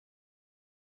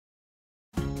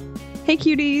Hey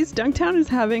cuties, Dunktown is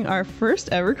having our first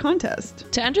ever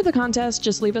contest. To enter the contest,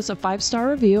 just leave us a 5-star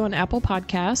review on Apple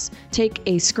Podcasts, take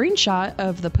a screenshot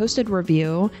of the posted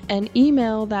review, and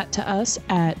email that to us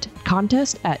at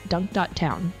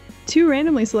contest@dunk.town. 2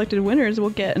 randomly selected winners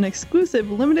will get an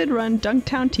exclusive limited run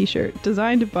Dunktown t-shirt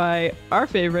designed by our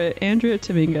favorite, Andrea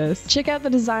Tomingas. Check out the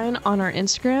design on our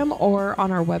Instagram or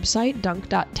on our website,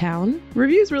 dunk.town.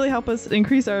 Reviews really help us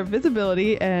increase our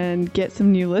visibility and get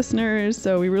some new listeners,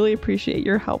 so we really appreciate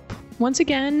your help. Once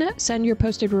again, send your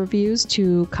posted reviews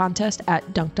to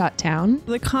contest@dunk.town.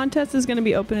 The contest is going to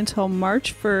be open until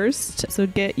March 1st, so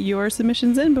get your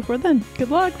submissions in before then.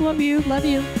 Good luck. Love you. Love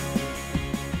you.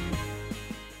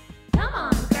 Come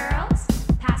on, girls,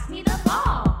 pass me the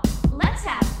ball. Let's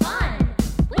have fun.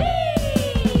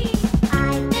 Whee!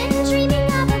 I've been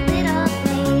dreaming of a little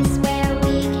place where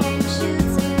we can shoot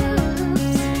some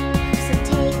hoops. So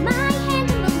take my hand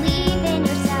and believe in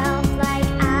yourself like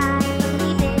I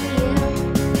believe in you.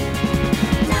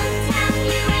 Dunktown,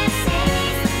 USA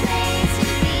is the place to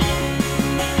be.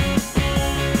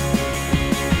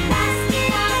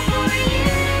 Basketball for you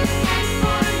and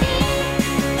for me.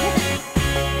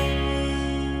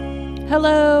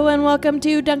 Hello and welcome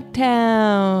to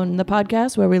Dunktown, the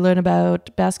podcast where we learn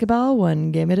about basketball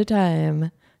one game at a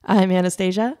time. I'm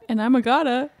Anastasia. And I'm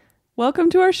Agata. Welcome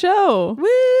to our show.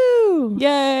 Woo!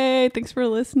 Yay. Thanks for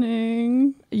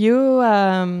listening. You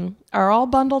are all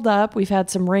bundled up. We've had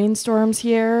some rainstorms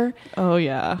here. Oh,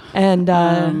 yeah.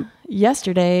 And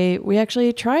yesterday we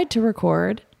actually tried to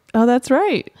record. Oh, that's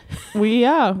right. We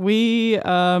all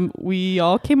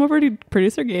came over to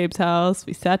producer Gabe's house.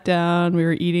 We sat down. We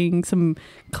were eating some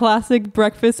classic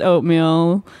breakfast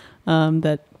oatmeal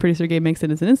that producer Gabe makes in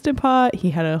his Instant Pot.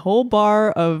 He had a whole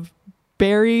bar of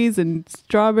berries and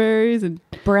strawberries and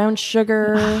Brown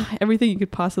sugar. everything you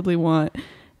could possibly want.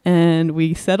 And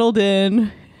we settled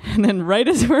in. And then right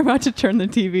as we're about to turn the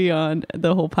TV on,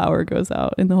 the whole power goes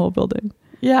out in the whole building.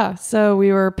 Yeah, so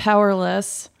we were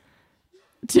powerless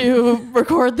to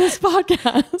record this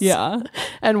podcast. Yeah.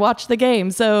 And watch the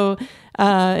game. So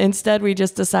instead, we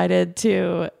just decided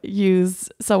to use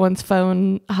someone's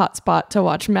phone hotspot to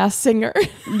watch Masked Singer.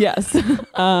 Yes.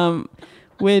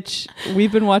 Which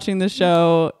we've been watching the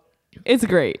show. It's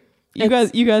great. You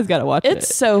guys got to watch it.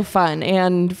 It's so fun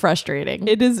and frustrating.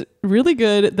 It is really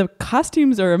good. The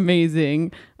costumes are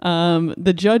amazing.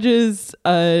 The judges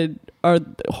are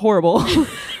horrible,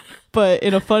 but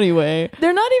in a funny way.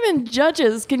 They're not even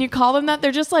judges. Can you call them that?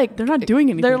 They're just like... They're not doing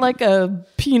anything. They're like a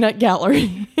peanut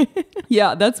gallery.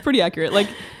 Yeah, that's pretty accurate. Like,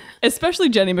 especially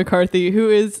Jenny McCarthy, who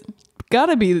is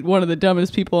gotta be one of the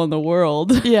dumbest people in the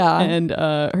world. Yeah. And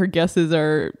her guesses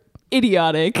are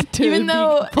idiotic, to Even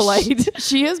though be polite.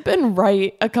 she has been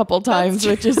right a couple times,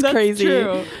 which is That's crazy.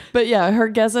 true. But yeah, her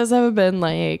guesses have been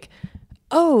like,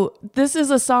 oh, this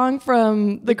is a song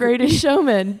from The Greatest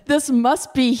Showman. This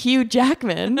must be Hugh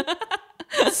Jackman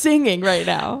singing right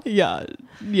now. Yeah,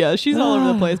 she's all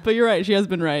over the place. But you're right, she has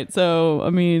been right. So I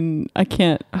mean, I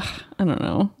don't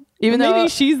know. Even Maybe though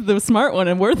she's the smart one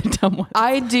and we're the dumb one.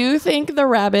 I do think the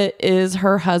rabbit is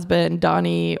her husband,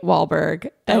 Donnie Wahlberg.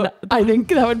 And I think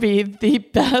that would be the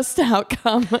best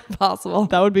outcome possible.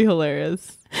 That would be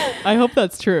hilarious. I hope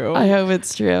that's true. I hope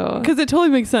it's true. Because it totally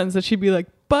makes sense that she'd be like,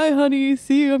 bye, honey.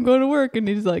 See you. I'm going to work. And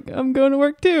he's like, I'm going to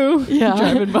work too. Yeah.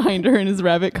 Driving behind her in his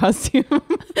rabbit costume.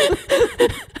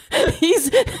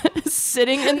 He's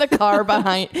sitting in the car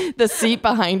behind the seat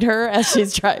behind her as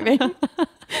she's driving.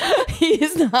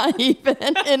 He's not even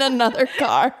in another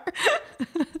car.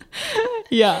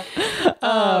 Yeah.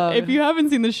 If you haven't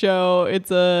seen the show,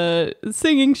 it's a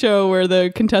singing show where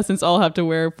the contestants all have to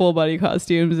wear full body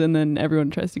costumes and then everyone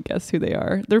tries to guess who they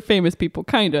are. They're famous people,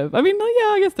 kind of. I mean, yeah,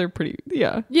 I guess they're pretty,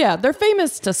 yeah. Yeah, they're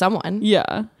famous to someone.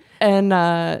 Yeah. And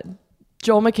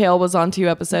Joel McHale was on 2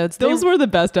 episodes. Those were the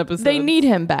best episodes. They need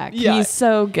him back. Yeah. He's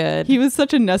so good. He was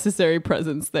such a necessary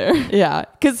presence there. Yeah,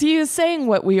 because he is saying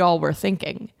what we all were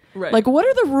thinking. Right. Like, what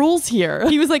are the rules here?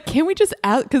 He was like, "Can we just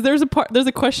ask?" Because there's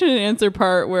a question and answer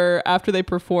part where after they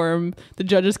perform, the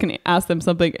judges can ask them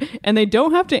something, and they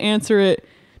don't have to answer it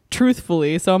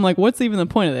truthfully. So I'm like, "What's even the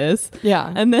point of this?"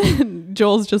 Yeah. And then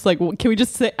Joel's just like, well, "Can we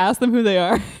just ask them who they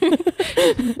are?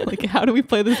 Like, how do we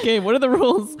play this game? What are the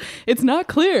rules? It's not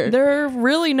clear." There are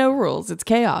really no rules. It's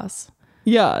chaos.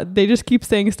 Yeah, they just keep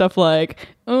saying stuff like,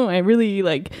 "Oh, I really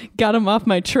got him off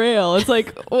my trail." It's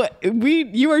like, what?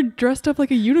 You are dressed up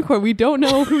like a unicorn. We don't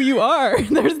know who you are.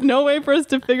 There's no way for us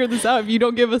to figure this out if you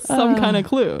don't give us some kind of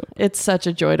clue. It's such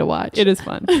a joy to watch. It is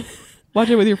fun.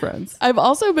 Watch it with your friends. I've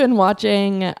also been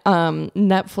watching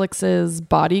Netflix's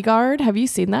Bodyguard. Have you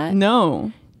seen that?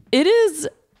 No. It is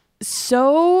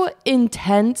so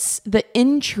intense, the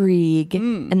intrigue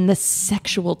and the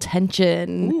sexual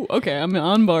tension. Ooh, okay, I'm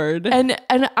on board. And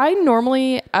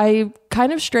I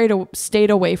kind of stayed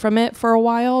away from it for a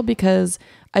while because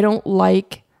I don't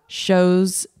like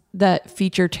shows that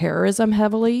feature terrorism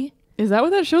heavily. Is that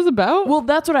what that show's about? Well,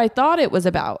 that's what I thought it was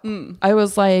about. I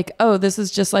was like, oh, this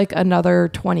is just like another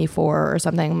 24 or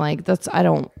something. I'm like, I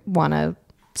don't want to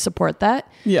support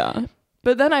that. Yeah.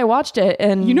 But then I watched it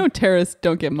and... You know terrorists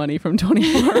don't get money from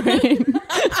 24, right?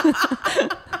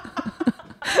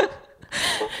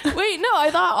 Wait, no, I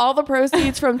thought all the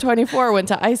proceeds from 24 went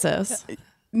to ISIS.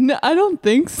 No, I don't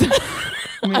think so.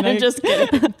 I mean, I'm just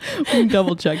kidding. We can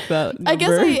double check that number. I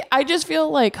guess I just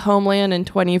feel like Homeland and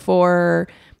 24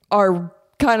 are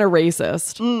kind of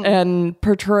racist and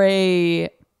portray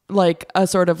like a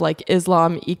sort of like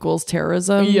Islam equals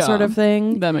terrorism sort of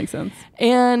thing. That makes sense.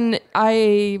 And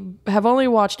I have only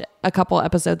watched a couple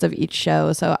episodes of each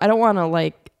show, so I don't want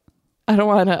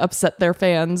to upset their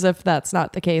fans if that's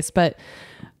not the case. But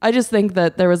I just think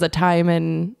that there was a time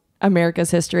in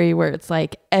America's history where it's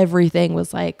like everything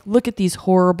was like, look at these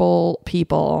horrible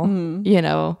people, you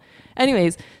know.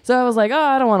 Anyways, so I was like, oh,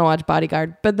 I don't want to watch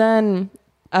Bodyguard. But then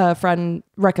a friend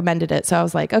recommended it, so I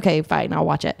was like, okay, fine, I'll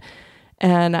watch it.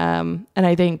 And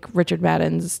I think Richard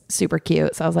Madden's super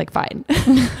cute, so I was like, fine.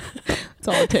 That's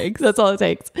all it takes. That's all it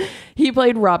takes. He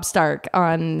played Robb Stark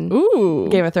on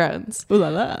Game of Thrones. Ooh la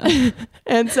la.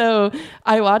 And so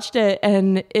I watched it,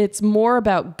 and it's more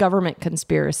about government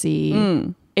conspiracy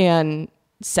and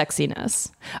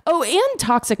sexiness. Oh, and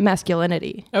toxic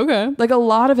masculinity. Okay. Like a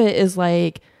lot of it is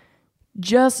like,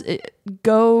 just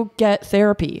go get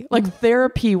therapy. Like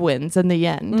therapy wins in the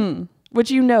end. Which,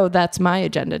 you know, that's my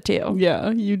agenda too.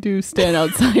 Yeah, you do stand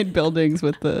outside buildings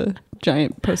with the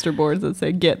giant poster boards that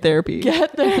say "Get therapy."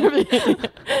 Get therapy.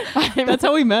 That's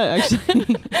how we met,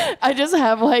 actually. I just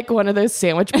have like one of those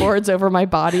sandwich boards over my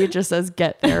body. It just says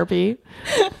 "Get therapy."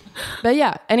 But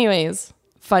yeah, anyways,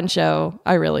 fun show.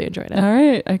 I really enjoyed it. All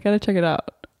right, I gotta check it out.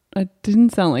 It didn't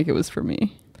sound like it was for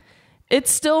me. It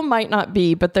still might not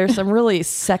be, but there's some really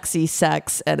sexy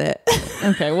sex in it.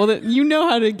 Okay, well, you know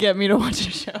how to get me to watch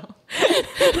a show.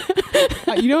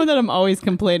 You know that I'm always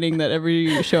complaining that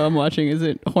every show I'm watching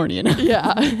isn't horny enough.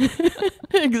 Yeah,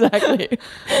 exactly.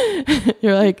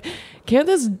 You're like, can't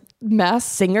this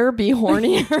masked singer be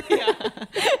hornier?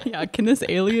 Yeah, can this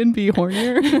alien be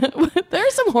hornier?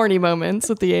 There's some horny moments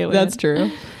with the alien. That's true.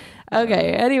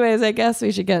 Okay, anyways, I guess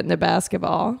we should get into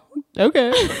basketball.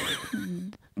 Okay.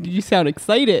 You sound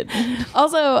excited.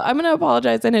 Also, I'm going to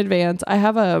apologize in advance. I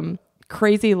have a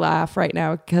crazy laugh right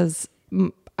now because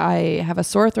I have a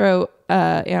sore throat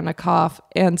and a cough.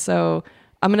 And so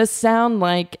I'm going to sound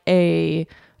like a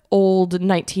old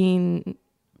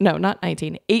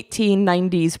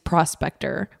 1890s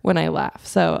prospector when I laugh.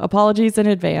 So apologies in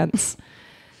advance.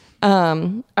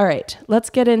 All right,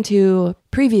 let's get into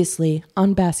previously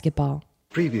on basketball.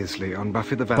 Previously on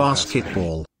Buffy the Vampire Slayer.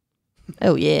 Basketball.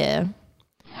 Oh, yeah.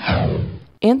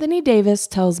 Anthony Davis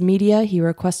tells media he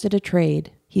requested a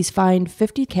trade. He's fined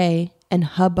 $50K and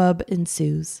hubbub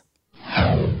ensues.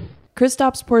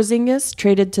 Kristaps Porzingis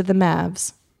traded to the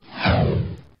Mavs.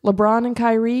 LeBron and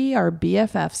Kyrie are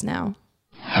BFFs now.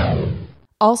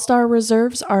 All-star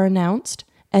reserves are announced,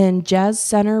 and Jazz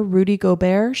center Rudy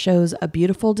Gobert shows a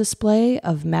beautiful display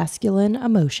of masculine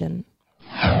emotion.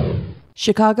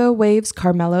 Chicago waives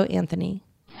Carmelo Anthony.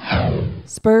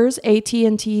 Spurs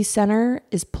AT&T Center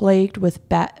is plagued with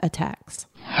bat attacks.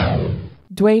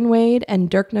 Dwayne Wade and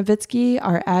Dirk Nowitzki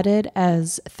are added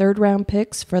as third-round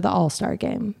picks for the All-Star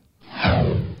Game.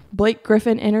 Blake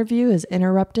Griffin interview is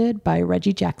interrupted by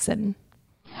Reggie Jackson.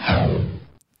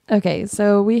 Okay,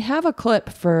 so we have a clip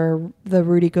for the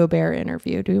Rudy Gobert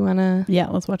interview. Do we want to... Yeah,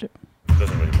 let's watch it.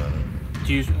 Doesn't really matter.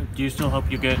 Do you still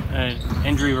hope you get an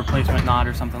injury replacement nod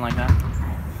or something like that?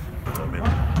 I mean,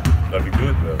 that'd be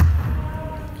good, but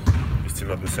it's still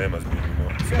not the same as being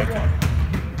selected.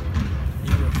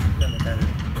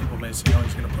 People may say, oh,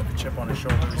 he's going to put the chip on his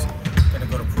shoulders, going to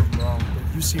go to prove him wrong.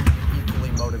 But you seem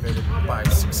equally motivated by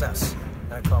success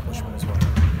and accomplishment as well.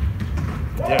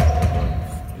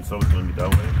 Yeah, it's always going to be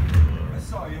that way.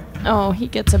 Oh, he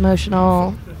gets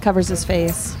emotional, covers his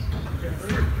face.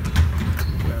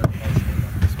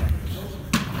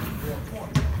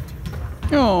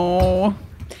 Oh,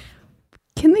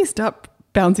 can they stop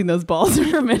bouncing those balls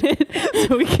for a minute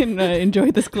so we can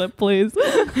enjoy this clip, please?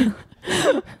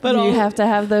 But you have to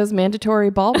have those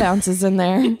mandatory ball bounces in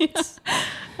there.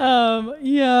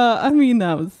 Yeah, I mean,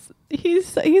 that was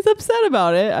he's upset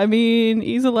about it. I mean,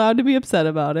 he's allowed to be upset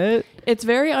about it. It's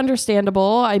very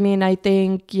understandable. I mean, I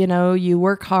think, you know, you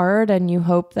work hard and you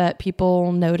hope that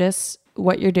people notice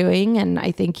what you're doing. And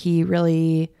I think he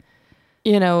really,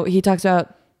 he talks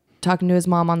about talking to his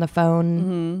mom on the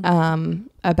phone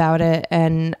about it.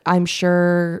 And I'm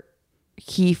sure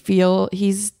he's,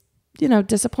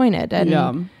 disappointed.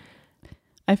 And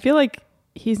I feel like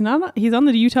he's on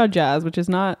the Utah Jazz, which is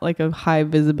not like a high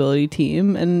visibility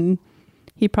team. And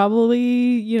he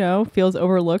probably, feels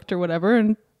overlooked or whatever.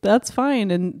 And that's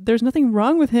fine. And there's nothing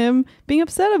wrong with him being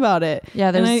upset about it. Yeah,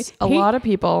 there's a lot of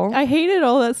people. I hated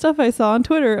all that stuff I saw on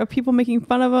Twitter of people making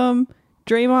fun of him.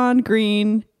 Draymond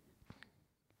Green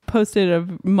posted a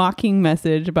mocking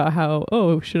message about how,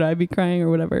 should I be crying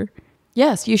or whatever?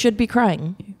 Yes, you should be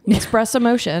crying. Express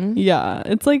emotion. Yeah,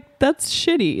 it's like, that's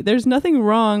shitty. There's nothing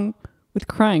wrong with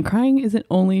crying. Crying isn't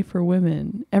only for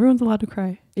women. Everyone's allowed to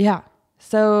cry. Yeah.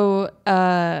 So,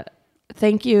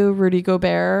 thank you, Rudy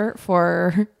Gobert,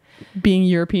 for being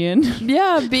European.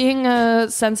 Yeah, being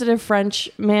a sensitive French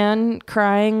man.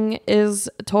 Crying is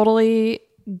totally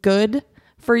good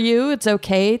for you. It's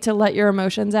okay to let your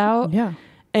emotions out. Yeah.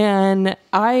 And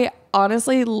I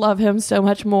honestly love him so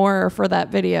much more for that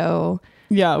video.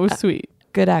 Yeah, it was sweet.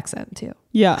 Good accent too.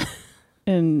 Yeah.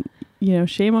 And,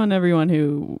 shame on everyone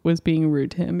who was being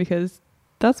rude to him because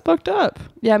that's fucked up.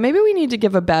 Yeah, maybe we need to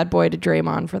give a bad boy to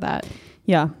Draymond for that.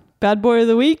 Yeah. Bad boy of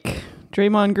the week,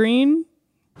 Draymond Green.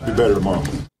 Do better tomorrow.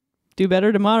 Do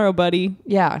better tomorrow, buddy.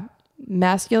 Yeah.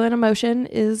 Masculine emotion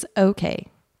is okay.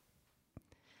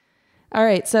 All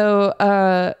right.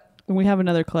 So we have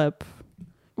another clip.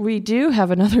 We do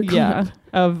have another clip. Yeah.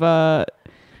 Of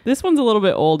this one's a little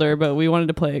bit older, but we wanted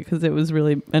to play it because it was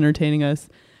really entertaining us.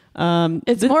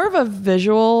 It's more of a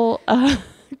visual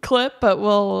clip, but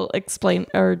we'll explain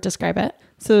or describe it.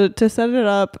 So to set it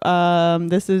up,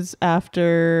 this is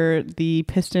after the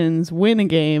Pistons win a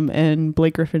game and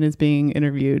Blake Griffin is being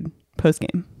interviewed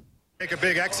post-game. Take a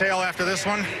big exhale after this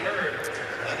one?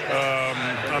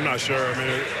 I'm not sure. I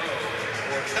mean,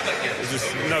 it's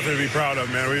just nothing to be proud of,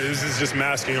 man. This is just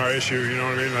masking our issue. You know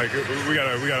what I mean? Like we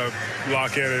gotta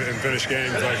lock in and finish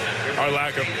games. Like our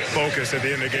lack of focus at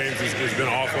the end of games has been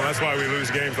awful. And that's why we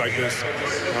lose games like this.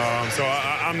 So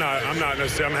I'm not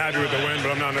necessarily. I'm happy with the win,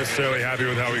 but I'm not necessarily happy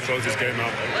with how we close this game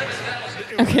out.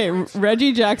 Okay,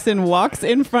 Reggie Jackson walks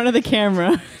in front of the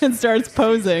camera and starts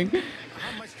posing.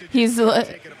 He's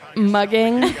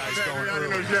mugging.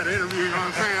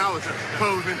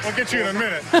 I'll get you in a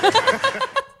minute.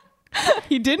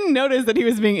 He didn't notice that he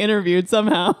was being interviewed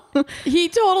somehow. He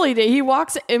totally did. He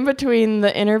walks in between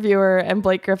the interviewer and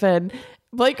Blake Griffin.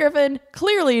 Blake Griffin,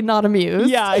 clearly not amused.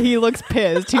 Yeah, he looks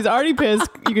pissed. He's already pissed.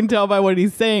 You can tell by what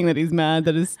he's saying that he's mad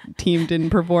that his team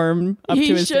didn't perform up to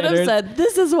his standards. He should have said,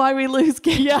 "This is why we lose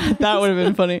games." Yeah, that would have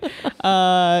been funny.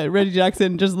 Reggie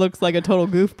Jackson just looks like a total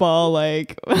goofball,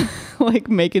 like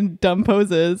making dumb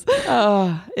poses.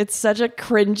 Oh, it's such a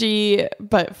cringy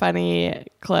but funny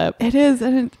clip. It is,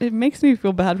 and it makes me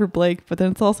feel bad for Blake, but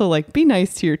then it's also like, be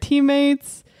nice to your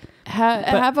teammates.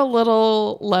 Have a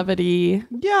little levity.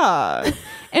 Yeah.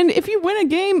 And if you win a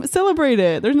game, celebrate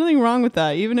it. There's nothing wrong with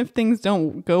that. Even if things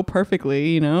don't go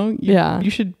perfectly, you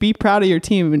should be proud of your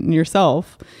team and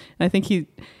yourself. And I think he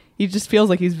just feels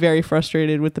like he's very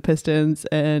frustrated with the Pistons,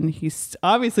 and he's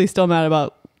obviously still mad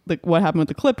about what happened with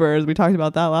the Clippers. We talked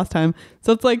about that last time.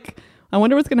 So it's like, I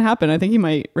wonder what's going to happen. I think he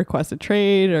might request a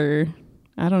trade, or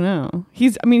I don't know.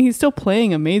 He's still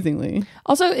playing amazingly.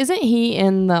 Also, isn't he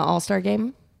in the All-Star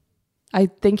game? I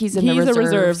think he's in the reserves. He's a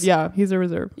reserve. Yeah, he's a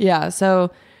reserve. Yeah,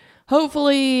 so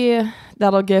hopefully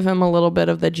that'll give him a little bit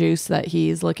of the juice that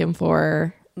he's looking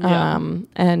for. Yeah.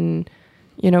 And,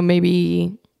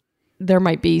 maybe there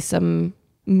might be some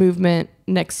movement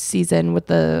next season with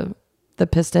the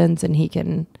Pistons and he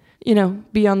can,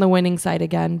 be on the winning side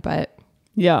again. But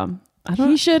yeah,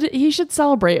 he should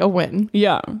celebrate a win.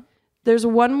 Yeah. There's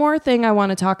one more thing I want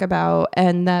to talk about,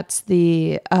 and that's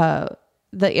the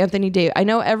Anthony Davis. I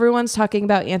know everyone's talking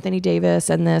about Anthony Davis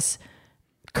and this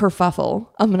kerfuffle,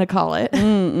 I'm going to call it.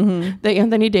 The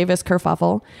Anthony Davis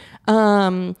kerfuffle.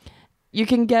 You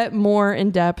can get more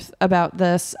in depth about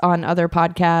this on other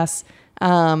podcasts.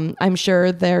 I'm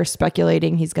sure they're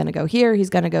speculating he's going to go here, he's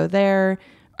going to go there.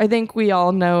 I think we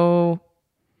all know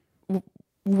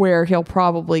where he'll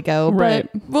probably go, right.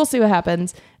 But we'll see what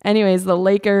happens. Anyways, the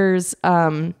Lakers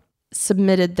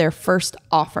submitted their first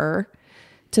offer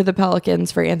to the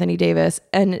Pelicans for Anthony Davis,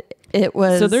 and it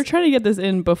was... So they're trying to get this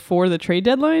in before the trade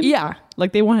deadline? Yeah.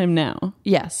 Like they want him now?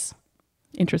 Yes.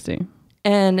 Interesting.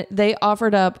 And they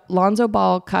offered up Lonzo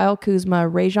Ball, Kyle Kuzma,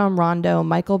 Rajon Rondo,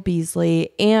 Michael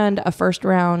Beasley, and a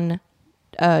first-round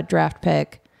draft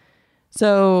pick.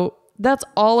 So that's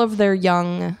all of their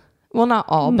young... Well, not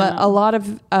all, but a lot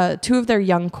of... two of their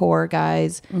young core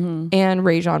guys and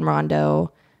Rajon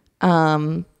Rondo.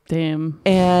 Damn.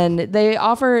 And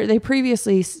they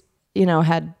previously,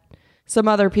 had some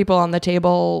other people on the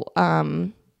table,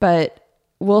 but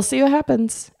we'll see what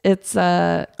happens. It's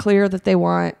clear that they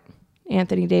want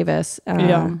Anthony Davis.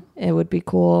 It would be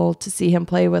cool to see him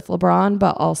play with LeBron,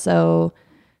 but also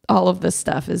all of this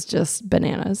stuff is just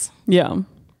bananas. Yeah.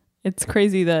 It's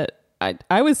crazy that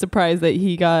I was surprised that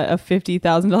he got a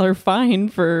 $50,000 fine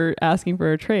for asking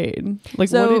for a trade. Like,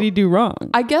 So, what did he do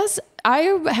wrong? I guess I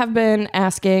have been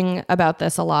asking about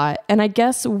this a lot, and I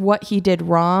guess what he did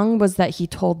wrong was that he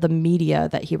told the media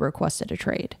that he requested a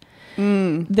trade.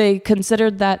 They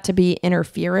considered that to be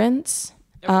interference,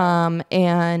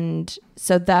 and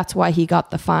so that's why he got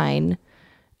the fine.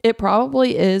 It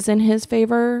probably is in his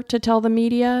favor to tell the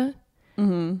media.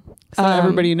 So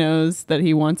everybody knows that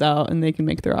he wants out and they can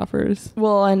make their offers.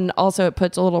 Well, and also it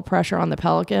puts a little pressure on the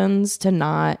Pelicans to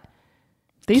not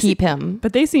keep him.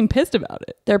 But they seem pissed about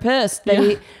it. They're pissed.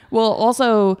 Yeah. Well,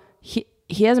 also he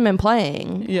hasn't been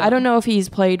playing. Yeah. I don't know if he's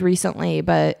played recently,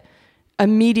 but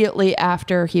immediately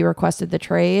after he requested the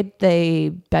trade, they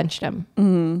benched him.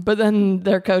 But then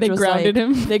their coach was grounded like,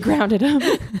 him? They grounded him,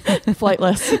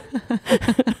 flightless.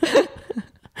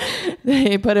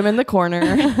 They put him in the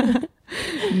corner.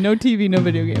 No TV, no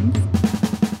video games.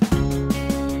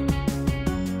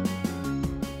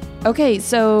 Okay,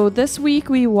 so this week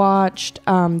we watched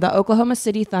the Oklahoma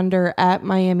City Thunder at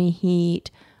Miami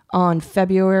Heat on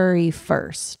February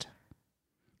 1st.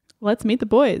 Let's meet the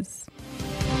boys.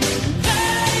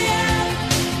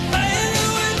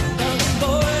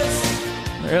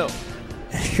 Real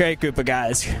great group of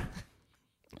guys.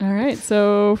 All right,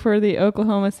 so for the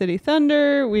Oklahoma City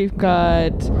Thunder, we've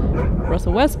got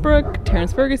Russell Westbrook,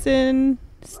 Terrence Ferguson,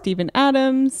 Steven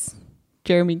Adams,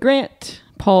 Jeremy Grant,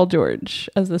 Paul George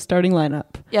as the starting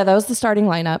lineup. Yeah, that was the starting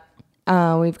lineup.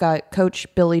 We've got Coach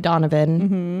Billy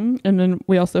Donovan. And then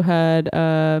we also had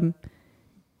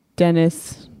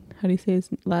Dennis, how do you say his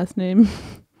last name?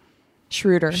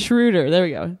 Schroeder. Schroeder, there we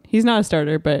go. He's not a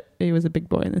starter, but he was a big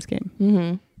boy in this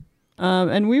game.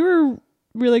 And we were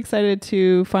really excited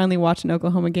to finally watch an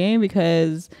Oklahoma game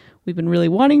because we've been really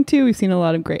wanting to. We've seen a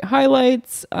lot of great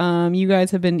highlights. You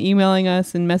guys have been emailing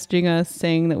us and messaging us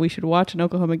saying that we should watch an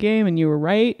Oklahoma game, and you were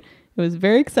right. It was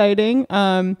very exciting.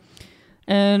 And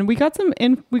we got some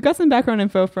background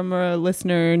info from a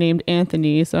listener named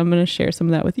Anthony, so I'm going to share some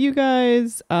of that with you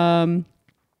guys.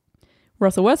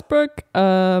 Russell Westbrook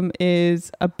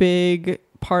is a big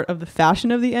part of the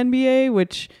fashion of the NBA,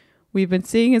 which we've been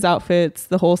seeing his outfits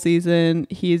the whole season.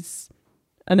 He's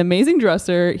an amazing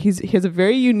dresser. He has a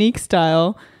very unique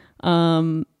style,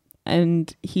 and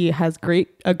he has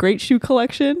a great shoe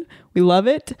collection. We love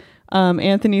it.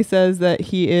 Anthony says that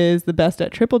he is the best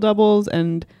at triple doubles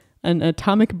and an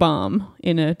atomic bomb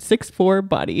in a 6'4"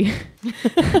 body.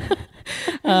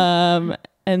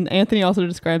 And Anthony also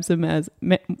describes him as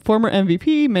former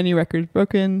MVP, many records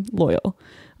broken, loyal.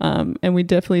 And we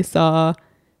definitely saw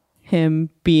him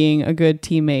being a good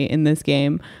teammate in this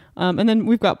game. And then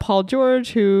we've got Paul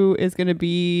George, who is going to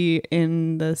be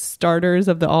in the starters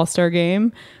of the All-Star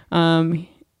game.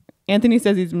 Anthony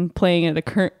says he's been playing at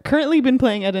currently been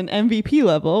playing at an MVP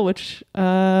level, which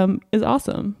is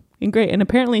awesome and great. And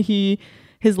apparently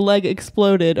his leg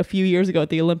exploded a few years ago at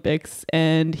the Olympics,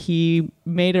 and he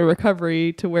made a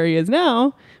recovery to where he is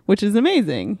now, which is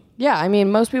amazing. Yeah, I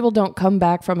mean, most people don't come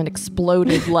back from an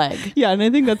exploded leg. Yeah, and I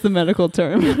think that's the medical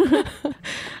term.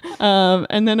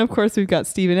 And then, of course, we've got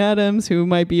Steven Adams, who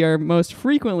might be our most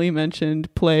frequently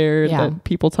mentioned player that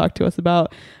people talk to us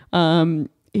about.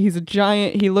 He's a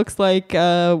giant. He looks like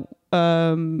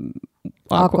Aquaman,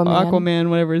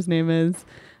 whatever his name is.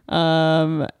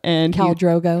 And Khal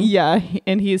Drogo. Yeah,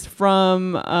 and he's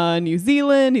from New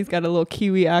Zealand. He's got a little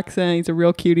Kiwi accent. He's a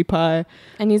real cutie pie.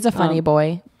 And he's a funny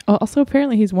boy. Also,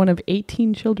 apparently, he's one of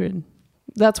 18 children.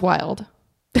 That's wild.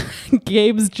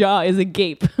 Gabe's jaw is a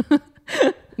gape.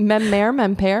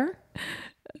 Mempere?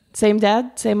 Same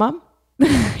dad, same mom?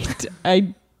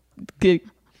 I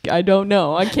don't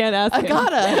know. I can't ask him.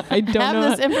 I don't have know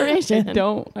this information. I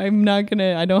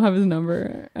don't have his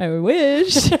number. I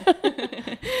wish.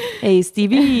 Hey,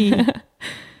 Stevie.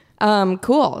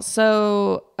 Cool.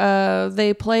 So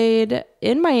they played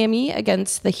in Miami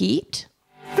against the Heat.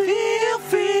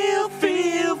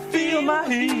 Feel my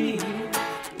heat.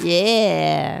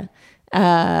 Yeah.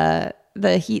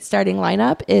 The Heat starting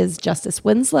lineup is Justice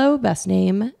Winslow, best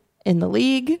name in the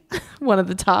league, one of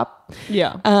the top.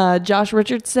 Yeah. Josh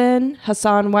Richardson,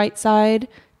 Hassan Whiteside,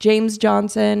 James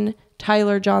Johnson,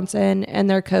 Tyler Johnson, and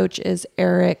their coach is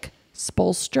Eric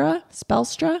Spolstra.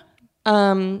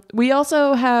 We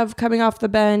also have coming off the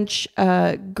bench,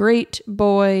 great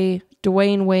boy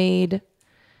Dwayne Wade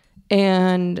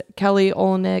and Kelly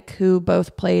Olynyk, who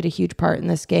both played a huge part in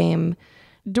this game.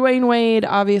 Dwayne Wade,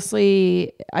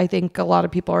 obviously, I think a lot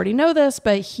of people already know this,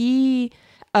 but he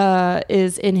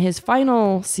is in his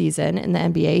final season in the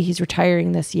NBA. He's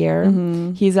retiring this year.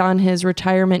 Mm-hmm. He's on his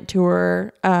retirement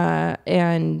tour,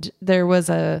 and there was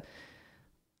a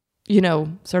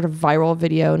sort of viral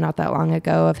video not that long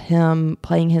ago of him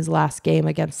playing his last game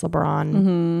against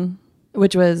LeBron,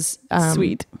 which was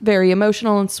sweet, very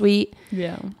emotional and sweet.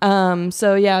 Yeah.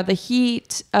 So yeah, the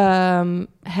Heat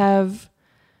have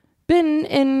been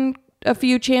in a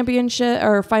few championship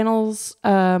or finals,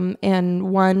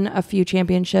 and won a few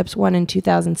championships. One in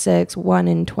 2006, one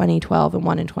in 2012, and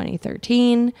one in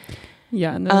 2013.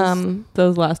 Yeah, and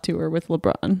those last two were with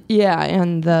LeBron. Yeah,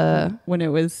 and when it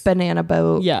was Banana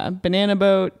Boat. Yeah, Banana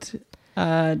Boat,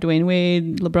 Dwayne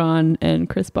Wade, LeBron, and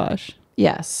Chris Bosh.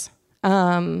 Yes.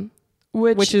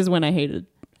 Which is when I hated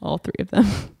all three of them.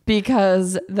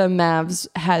 Because the Mavs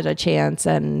had a chance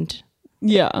and...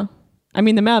 Yeah. I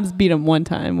mean, the Mavs beat them one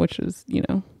time, which was,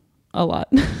 a lot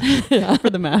for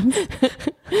the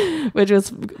Mavs. Which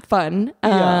was fun.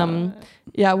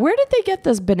 Yeah, where did they get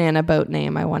this Banana Boat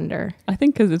name, I wonder? I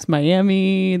think because it's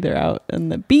Miami. They're out on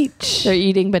the beach. They're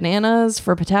eating bananas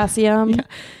for potassium. Yeah.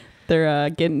 They're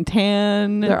getting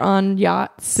tan. They're on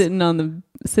yachts. Sitting on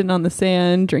the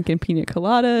sand, drinking pina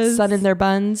coladas. Sun in their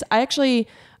buns. I actually,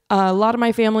 a lot of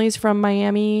my family's from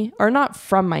Miami. Or not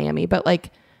from Miami, but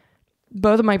like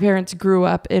both of my parents grew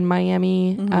up in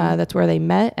Miami. That's where they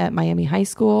met, at Miami High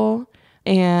School.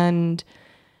 And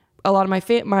a lot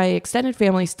of my extended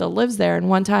family still lives there. And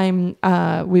one time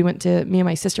me and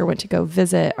my sister went to go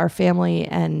visit our family,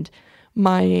 and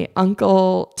my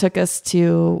uncle took us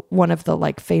to one of the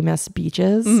like famous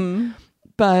beaches.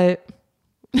 But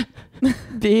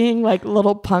being like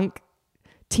little punk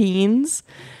teens,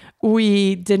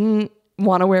 we didn't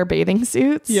want to wear bathing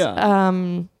suits. Yeah.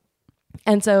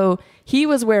 And so he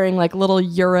was wearing like little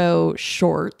Euro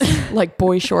shorts, like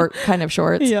boy short kind of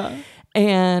shorts. Yeah.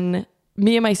 And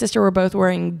me and my sister were both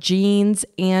wearing jeans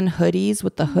and hoodies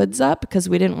with the hoods up because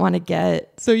we didn't want to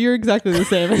get... So you're exactly the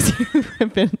same as you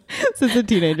have been since a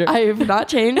teenager. I have not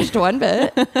changed one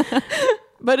bit.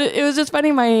 But it was just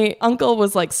funny. My uncle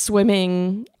was like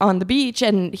swimming on the beach,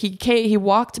 and he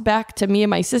walked back to me and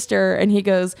my sister, and he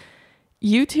goes,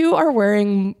 "You two are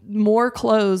wearing more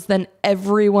clothes than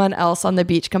everyone else on the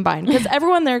beach combined." Because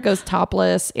everyone there goes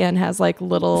topless and has like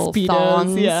little Speedos,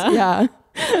 thongs. yeah.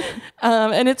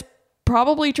 And it's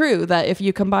probably true that if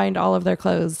you combined all of their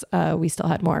clothes, we still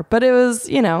had more. But it was,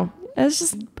 it's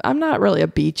just, I'm not really a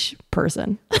beach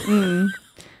person.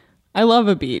 I love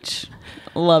a beach.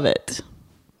 Love it.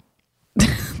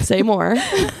 Say more.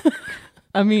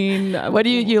 I mean, what do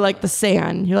you like? The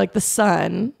sand? You like the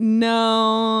sun?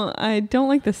 No, I don't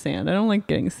like the sand. I don't like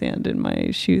getting sand in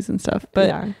my shoes and stuff. But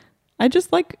Yeah. I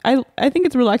just like, I think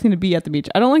it's relaxing to be at the beach.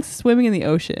 I don't like swimming in the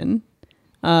ocean.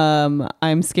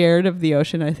 I'm scared of the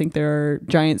ocean. I think there are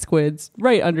giant squids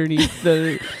right underneath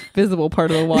the visible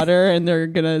part of the water, and they're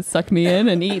gonna suck me in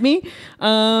and eat me.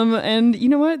 And you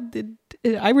know what?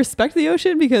 I respect the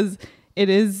ocean because it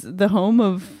is the home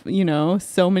of,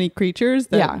 so many creatures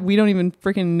that we don't even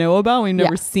freaking know about. We've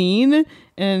never seen.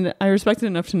 And I respect it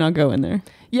enough to not go in there.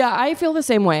 Yeah, I feel the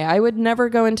same way. I would never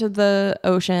go into the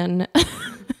ocean.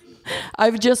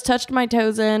 I've just touched my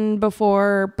toes in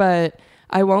before, but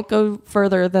I won't go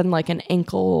further than like an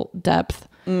ankle depth.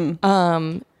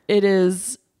 It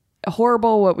is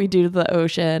horrible what we do to the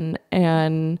ocean.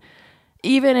 And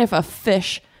even if a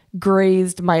fish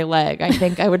grazed my leg, I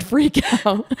think I would freak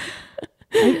out.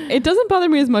 It doesn't bother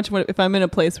me as much if I'm in a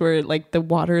place where like the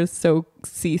water is so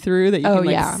see-through that you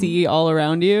can see all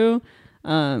around you,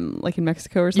 like in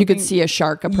Mexico or something. You could see a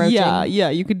shark approaching. Yeah,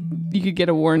 you could get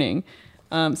a warning.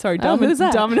 Sorry, who's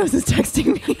that? Domino's is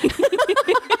texting me.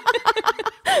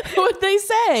 What'd they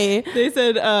say? They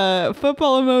said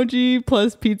football emoji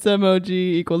plus pizza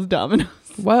emoji equals Domino's.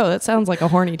 Whoa, that sounds like a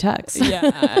horny text.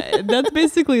 Yeah, that's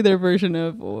basically their version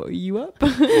of you up.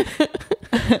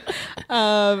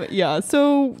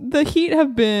 So the Heat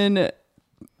have been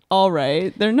all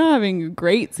right. They're not having a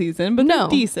great season, but they're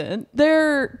decent.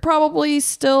 They're probably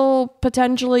still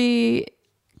potentially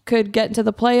could get into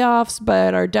the playoffs,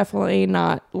 but are definitely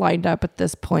not lined up at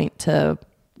this point to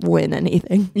win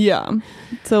anything. Yeah.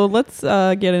 So let's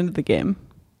get into the game.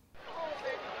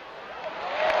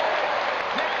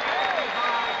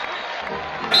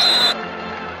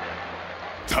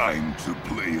 Time to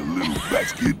play a little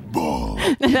basketball.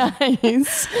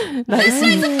 Nice.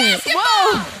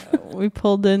 Whoa! We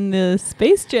pulled in the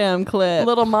Space Jam clip.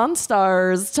 Little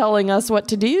Monstars telling us what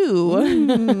to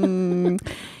do.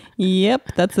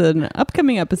 Yep, that's an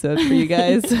upcoming episode for you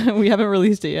guys. We haven't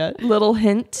released it yet. Little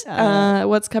hint,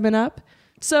 what's coming up.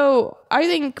 So I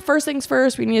think first things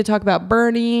first, we need to talk about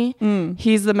Bernie.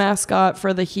 He's the mascot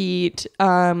for the Heat.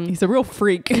 He's a real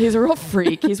freak. He's a real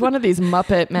freak. He's one of these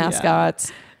Muppet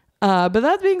mascots. But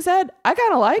that being said, I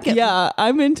kind of like it. Yeah,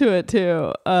 I'm into it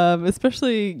too.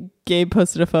 Especially Gabe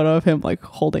posted a photo of him like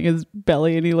holding his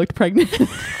belly and he looked pregnant.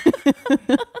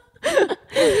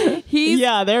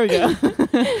 Yeah, there we go.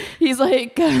 He's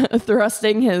like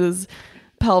thrusting his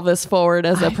pelvis forward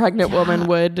as a pregnant woman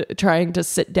would, trying to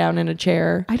sit down in a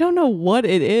chair. I don't know what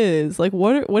it is. Like,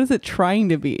 what is it trying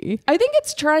to be? I think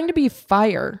it's trying to be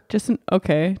fire. Just an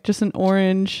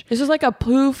orange. It's just like a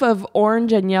poof of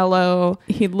orange and yellow.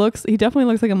 He definitely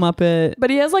looks like a Muppet. But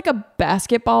he has like a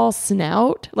basketball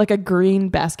snout, like a green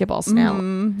basketball snout.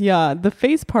 Yeah, the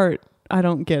face part, I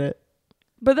don't get it.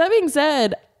 But that being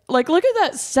said, like, look at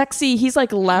that sexy, he's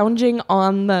like lounging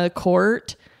on the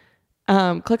court.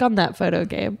 Click on that photo,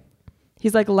 Gabe.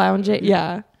 He's like lounging.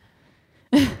 Yeah.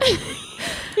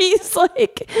 He's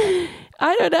like,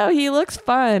 I don't know. He looks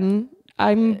fun.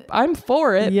 I'm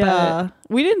for it. Yeah. But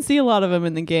we didn't see a lot of him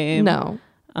in the game. No.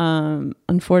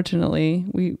 Unfortunately,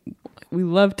 we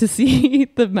love to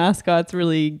see the mascots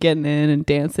really getting in and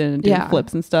dancing and doing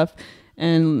flips and stuff.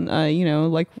 And,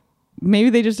 like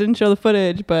maybe they just didn't show the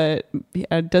footage, but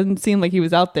it doesn't seem like he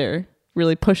was out there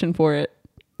really pushing for it.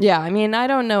 Yeah, I mean, I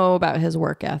don't know about his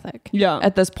work ethic. Yeah.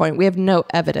 At this point, we have no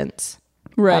evidence.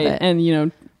 Right. Of it.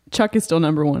 And, Chuck is still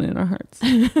number one in our hearts.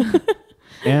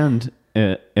 And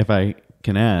if I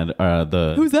can add,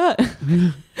 Who's that?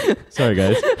 Sorry,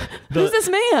 guys. Who's this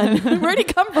man? Where'd he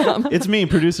come from? It's me,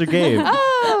 producer Gabe.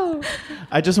 Oh.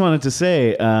 I just wanted to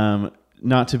say,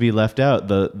 not to be left out,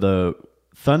 the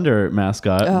Thunder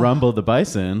mascot, Rumble the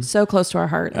Bison. So close to our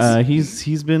hearts.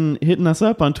 He's been hitting us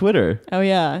up on Twitter. Oh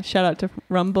yeah, shout out to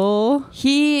Rumble.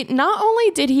 He not only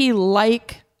did he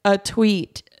like a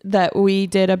tweet that we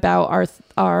did about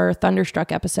our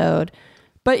Thunderstruck episode,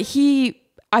 but he,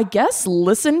 I guess,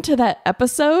 listened to that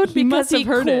episode because he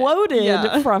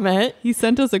quoted from it. He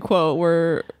sent us a quote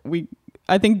where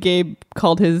I think Gabe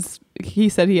he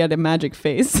said he had a magic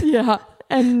face. Yeah,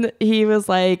 and he was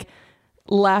like,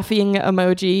 laughing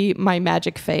emoji, my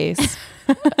magic face.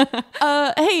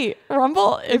 Hey,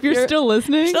 Rumble, if you're still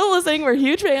listening, we're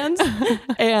huge fans.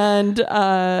 And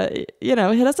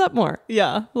hit us up more.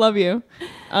 Yeah, love you.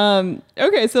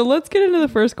 Okay, so let's get into the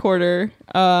first quarter.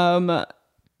 The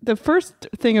first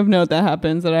thing of note that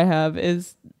happens that I have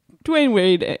is Dwayne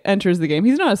Wade enters the game.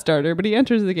 He's not a starter, but he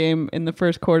enters the game in the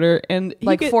first quarter, and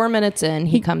 4 minutes in,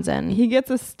 he comes in. He gets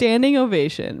a standing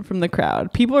ovation from the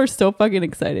crowd. People are so fucking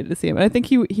excited to see him. And I think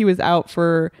he was out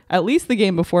for at least the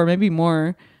game before, maybe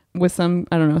more, with some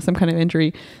kind of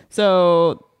injury.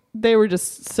 So they were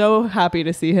just so happy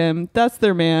to see him. That's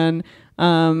their man.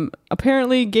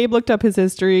 Apparently Gabe looked up his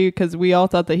history because we all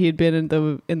thought that he had been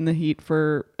in the Heat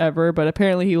forever, but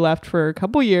apparently he left for a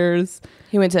couple years.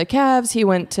 He went to the Cavs, he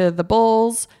went to the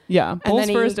Bulls. Yeah, Bulls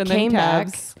first and then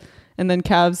Cavs. And then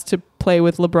Cavs to play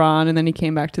with LeBron, and then he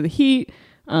came back to the Heat.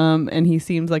 And he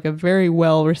seems like a very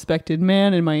well-respected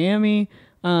man in Miami.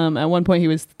 At one point he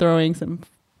was throwing some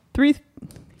free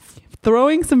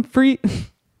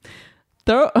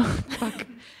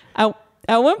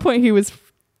at one point he was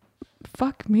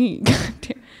fuck me.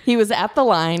 He was at the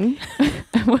line.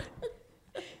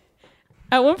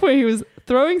 At one point he was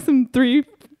throwing some three.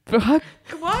 Why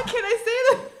can I say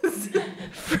this?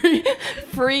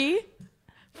 Free.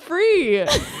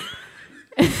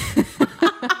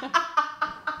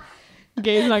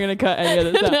 Gabe's not gonna cut any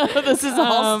of this out. No, this is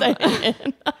all staying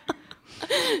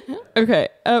in. Okay.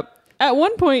 At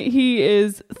one point he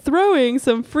is throwing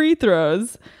some free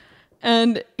throws,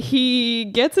 and he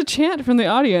gets a chant from the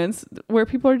audience where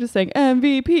people are just saying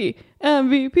MVP,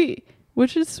 MVP,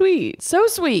 which is sweet. So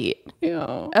sweet.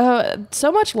 Yeah.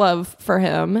 So much love for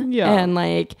him. Yeah. And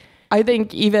I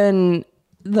think even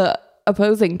the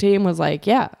opposing team was like,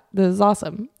 yeah, this is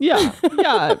awesome. Yeah.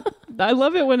 Yeah. I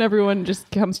love it when everyone just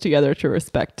comes together to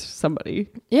respect somebody.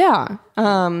 Yeah.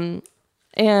 And,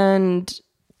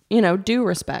 due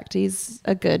respect. He's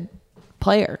a good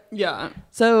player. Yeah.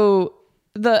 So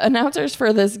the announcers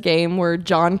for this game were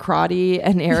John Crotty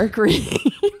and Eric Reed.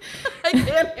 I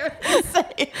can't even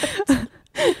say it.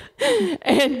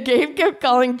 And Gabe kept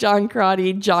calling John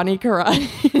Crotty Johnny Karate.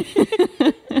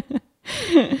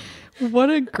 What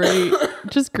a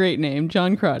great name,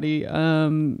 John Crotty.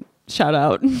 Shout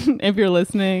out if you're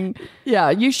listening. Yeah,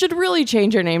 you should really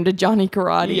change your name to Johnny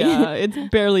Karate. Yeah, it's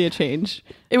barely a change.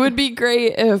 It would be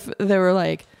great if they were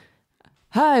like,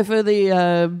 hi, for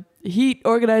the Heat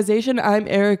organization. I'm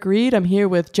Eric Reed. I'm here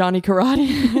with Johnny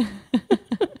Karate.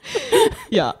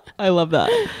 Yeah, I love that.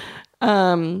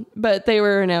 But they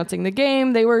were announcing the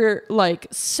game. They were like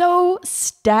so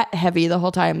stat heavy the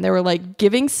whole time. They were like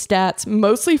giving stats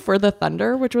mostly for the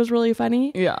Thunder, which was really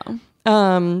funny. Yeah.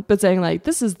 But saying like,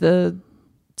 this is the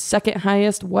second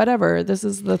highest, whatever. This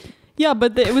is the... Yeah,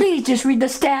 but it was... Please just read the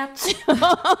stats.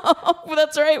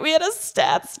 That's right. We had a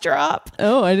stats drop.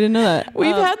 Oh, I didn't know that.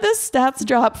 We've had this stats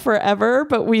drop forever,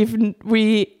 but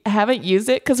we haven't used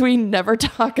it because we never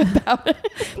talk about it.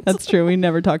 That's true. We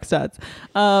never talk stats.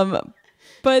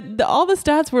 But all the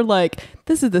stats were like,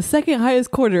 this is the second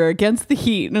highest quarter against the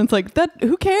Heat. And it's like, that.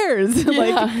 Who cares? Yeah.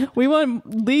 Like, we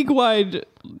want league-wide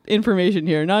information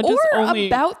here, not just or only...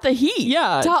 about the Heat.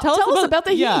 Yeah. Tell us about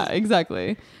the Heat. Yeah,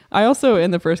 exactly. I also,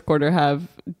 in the first quarter, have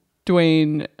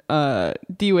Dwayne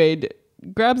D-Wade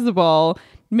grabs the ball,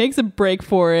 makes a break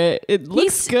for it. It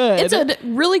looks good. It's a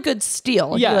really good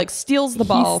steal. Yeah. He like steals the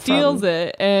ball. He steals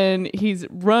it, and he's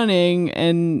running,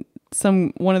 and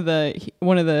one of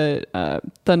the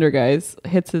Thunder guys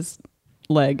hits his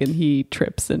leg, and he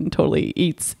trips and totally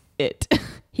eats it.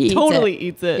 He totally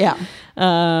eats it. Yeah.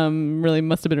 Really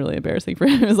must have been really embarrassing for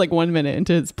him. It was like 1 minute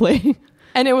into his play.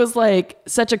 And it was like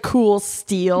such a cool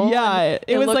steal. Yeah,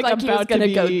 it was looked like he was about gonna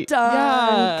to go be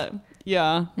dunk.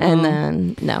 Yeah. And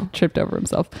then no, tripped over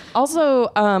himself. Also,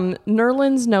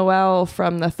 Nerlens Noel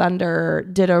from the Thunder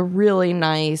did a really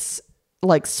nice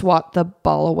like swat the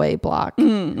ball away block.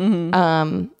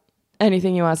 Anything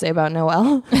you want to say about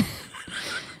Noel?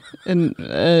 And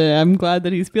I'm glad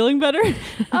that he's feeling better.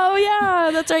 Oh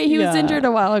yeah, that's right. He was Yeah. injured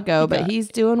a while ago, but he's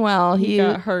doing well. He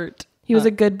got hurt. He was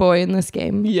a good boy in this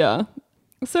game. Yeah.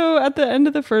 So at the end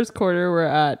of the first quarter, we're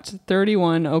at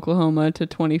 31 Oklahoma to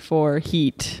 24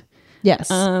 Heat. Yes.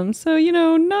 So,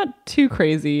 not too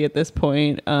crazy at this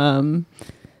point.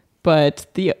 But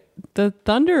the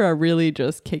Thunder are really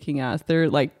just kicking ass.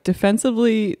 They're like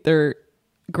defensively, they're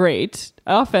great.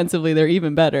 Offensively, they're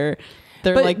even better.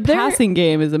 Their passing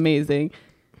game is amazing.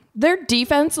 Their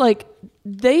defense, like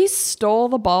they stole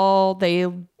the ball. They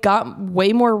got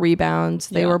way more rebounds.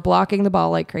 They were blocking the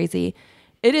ball like crazy.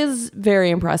 It is very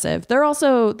impressive.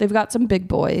 They've got some big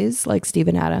boys like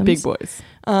Steven Adams. Big boys.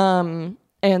 And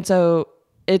so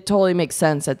it totally makes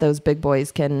sense that those big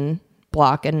boys can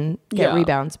block and get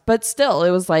rebounds. But still,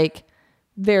 it was like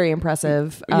very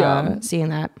impressive seeing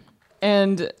that.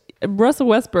 And Russell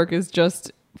Westbrook is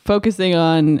just focusing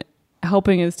on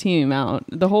helping his team out.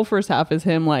 The whole first half is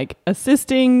him like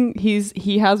assisting.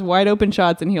 He has wide open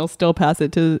shots and he'll still pass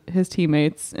it to his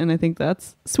teammates. And I think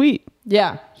that's sweet.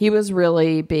 Yeah, he was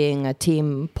really being a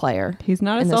team player. He's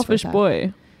not a selfish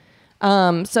boy.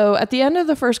 So at the end of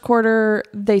the first quarter,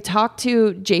 they talked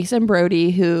to Jason Brody,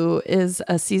 who is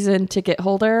a season ticket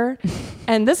holder.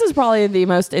 And this is probably the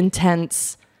most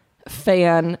intense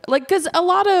fan, like, because a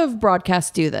lot of broadcasts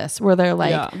do this where they're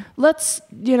like, let's,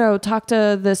 talk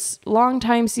to this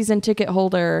longtime season ticket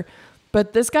holder.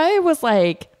 But this guy was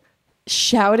like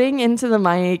shouting into the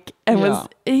mic and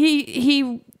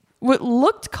he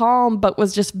looked calm, but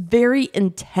was just very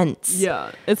intense.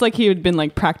 Yeah. It's like he had been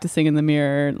like practicing in the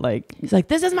mirror. Like he's like,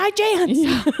 this is my chance.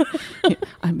 Yeah.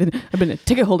 I've been a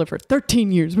ticket holder for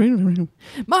 13 years.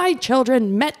 My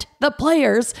children met the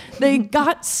players. They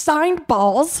got signed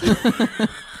balls.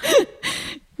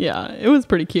 Yeah. It was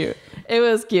pretty cute. It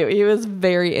was cute. He was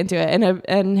very into it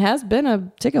and has been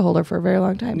a ticket holder for a very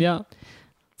long time. Yeah.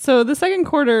 So the second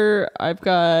quarter, I've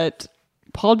got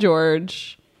Paul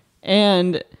George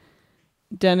and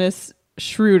Dennis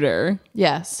Schroeder.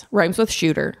 Yes. Rhymes with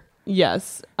shooter.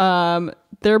 Yes.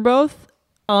 They're both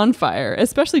on fire,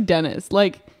 especially Dennis.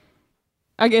 Like,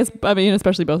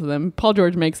 especially both of them. Paul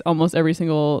George makes almost every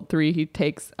single three he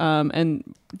takes. And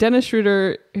Dennis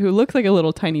Schroeder, who looks like a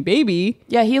little tiny baby.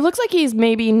 Yeah, he looks like he's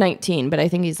maybe 19, but I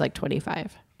think he's like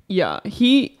 25. Yeah.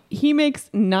 He makes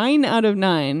 9 out of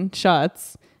 9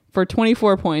 shots for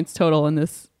 24 points total in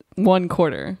this one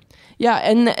quarter. Yeah,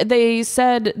 and they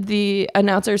said, the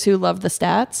announcers who love the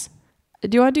stats,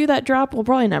 do you want to do that drop? We'll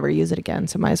probably never use it again,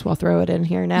 so might as well throw it in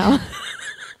here now.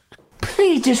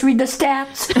 Please just read the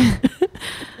stats.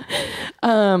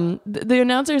 The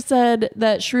announcer said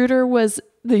that Schroeder was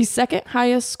the second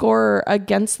highest scorer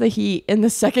against the Heat in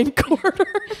the second quarter.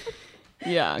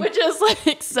 Yeah. Which is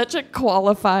like such a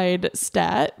qualified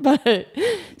stat, but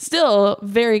still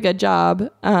very good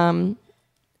job. And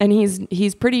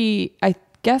he's pretty, I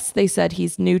guess they said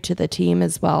he's new to the team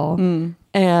as well.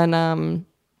 And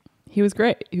he was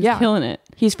great. He was killing it.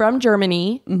 He's from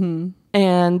Germany.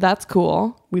 And that's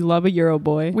cool. We love a Euro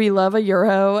boy. We love a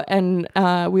Euro, and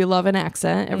we love an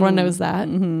accent. Everyone knows that.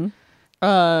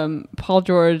 Paul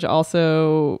George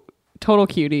also total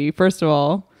cutie, first of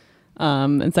all.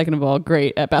 And second of all,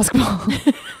 great at basketball.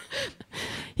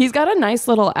 He's got a nice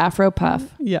little afro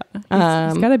puff. Yeah.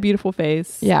 He's got a beautiful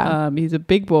face. Yeah. He's a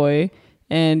big boy,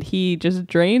 and he just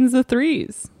drains the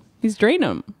threes. He's drained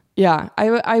them. Yeah.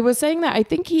 I was saying that I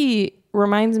think he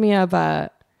reminds me of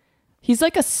he's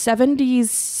like a 70s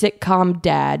sitcom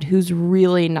dad who's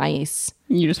really nice.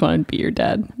 You just want to be your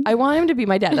dad. I want him to be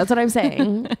my dad. That's what I'm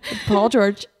saying. Paul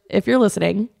George, if you're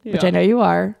listening, which I know you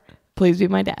are, please be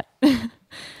my dad.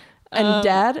 And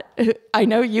Dad, I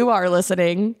know you are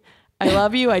listening. I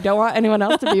love you. I don't want anyone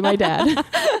else to be my dad.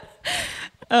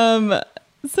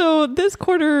 So this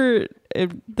quarter,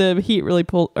 the Heat really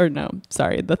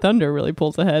the Thunder really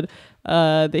pulls ahead.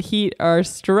 The Heat are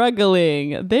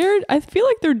struggling. I feel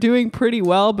like they're doing pretty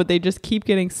well, but they just keep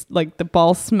getting like the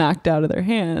ball smacked out of their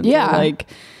hands. Yeah. Like,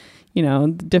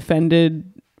 defended.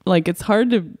 Like, it's hard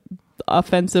to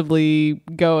offensively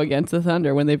go against the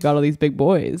Thunder when they've got all these big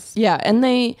boys. Yeah. And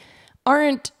they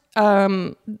aren't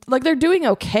they're doing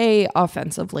okay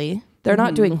offensively. They're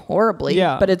not doing horribly.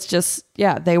 Yeah. But it's just,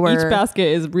 they were. Each basket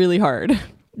is really hard.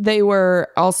 They were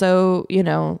also,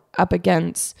 up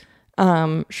against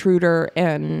Schroeder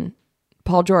and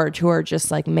Paul George, who are just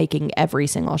like making every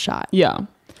single shot. Yeah.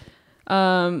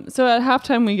 So at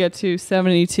halftime, we get to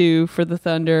 72 for the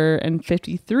Thunder and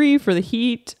 53 for the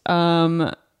Heat.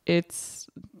 It's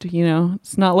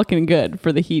not looking good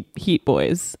for the Heat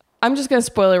boys. I'm just going to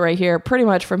spoil it right here. Pretty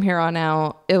much from here on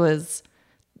out, it was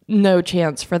no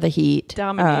chance for the Heat.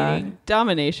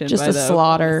 Domination just by a the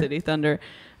slaughter. Oklahoma City Thunder.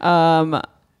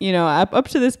 Up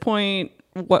to this point,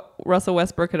 what Russell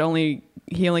Westbrook only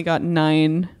got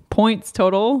 9 points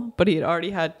total, but he had already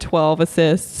had 12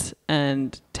 assists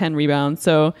and 10 rebounds.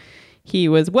 So he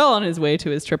was well on his way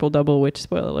to his triple-double, which,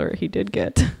 spoiler alert, he did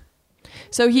get.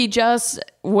 So he just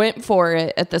went for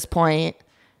it at this point.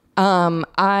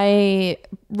 I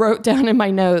wrote down in my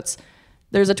notes,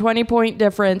 there's a 20-point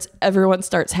difference. Everyone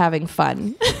starts having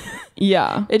fun.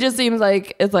 Yeah. It just seems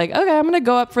like, it's like, okay, I'm going to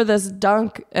go up for this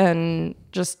dunk and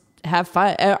just have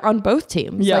fun on both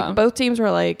teams. Yeah. Like, both teams were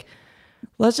like,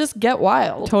 let's just get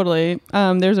wild. Totally.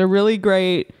 There's a really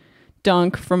great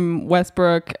dunk from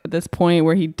Westbrook at this point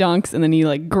where he dunks and then he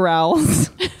like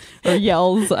growls or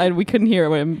yells. We couldn't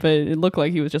hear him, but it looked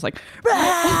like he was just like,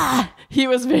 he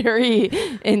was very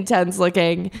intense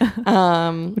looking.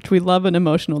 Which we love an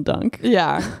emotional dunk.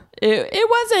 Yeah. It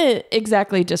wasn't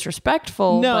exactly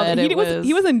disrespectful. No, but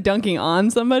he wasn't dunking on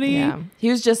somebody. Yeah.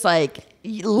 He was just like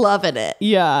loving it.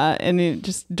 Yeah. And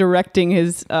just directing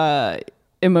his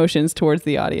emotions towards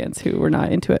the audience who were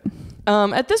not into it.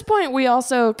 At this point, we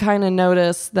also kind of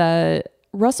noticed that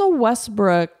Russell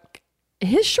Westbrook,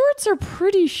 his shorts are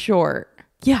pretty short.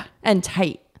 Yeah. And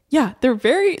tight. Yeah, they're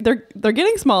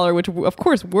getting smaller, which of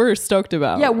course we're stoked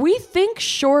about. Yeah, we think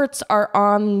shorts are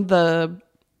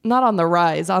not on the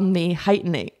rise, on the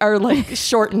heightening or like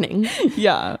shortening.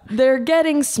 Yeah. They're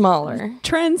getting smaller.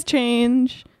 Trends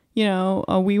change.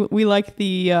 We like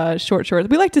the short shorts.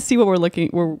 We like to see what we're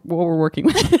working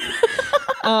with.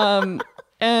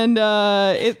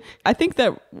 I think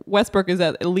that Westbrook is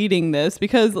leading this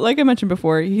because, like I mentioned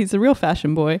before, he's a real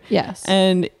fashion boy. Yes.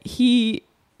 And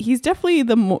he's definitely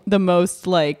the most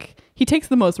like, he takes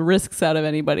the most risks out of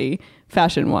anybody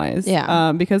fashion wise.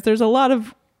 Yeah. Because there's a lot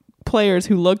of players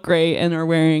who look great and are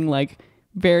wearing like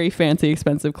very fancy,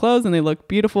 expensive clothes and they look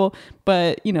beautiful,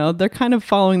 but they're kind of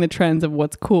following the trends of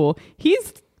what's cool.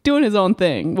 He's doing his own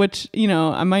thing, which,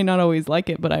 I might not always like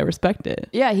it, but I respect it.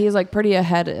 Yeah. He's like pretty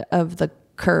ahead of the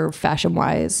curve fashion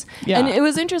wise. Yeah. And it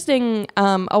was interesting.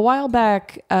 A while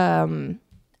back, Allen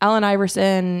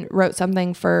Iverson wrote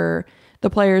something for the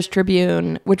Players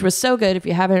Tribune, which was so good. If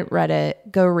you haven't read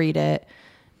it, go read it.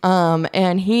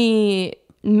 And he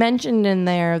mentioned in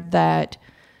there that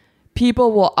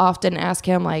people will often ask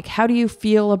him, like, how do you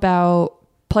feel about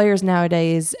players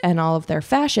nowadays and all of their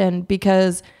fashion?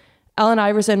 Because Allen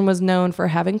Iverson was known for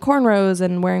having cornrows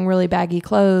and wearing really baggy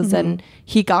clothes, and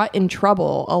he got in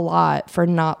trouble a lot for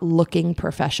not looking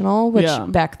professional, which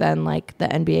back then, like, the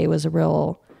NBA was a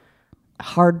real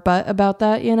hard butt about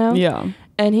that, Yeah.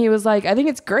 And he was like, I think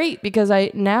it's great because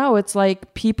now it's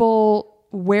like people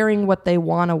wearing what they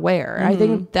want to wear. I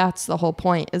think that's the whole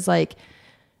point, is like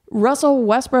Russell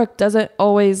Westbrook doesn't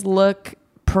always look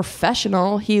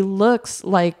professional. He looks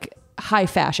like high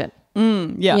fashion.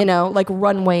 Yeah. Like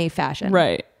runway fashion.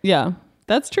 Right. Yeah,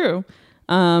 that's true.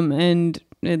 And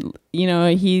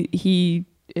he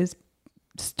is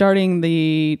starting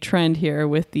the trend here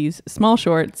with these small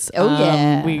shorts. Oh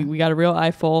yeah. We got a real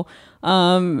eyeful.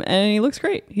 And he looks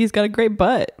great. He's got a great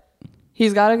butt.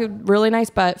 He's got a really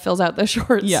nice butt, fills out the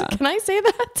shorts. Yeah. Can I say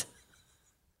that?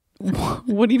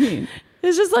 What do you mean?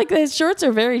 It's just like his shorts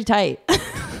are very tight.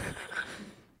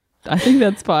 I think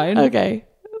that's fine. Okay.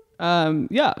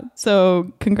 Yeah.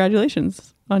 So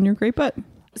congratulations on your great butt.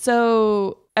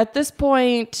 So at this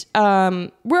point,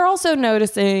 we're also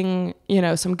noticing,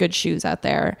 some good shoes out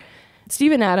there.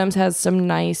 Steven Adams has some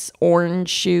nice orange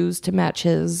shoes to match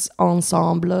his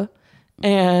ensemble.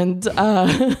 And,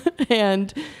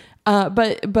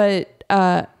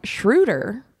 but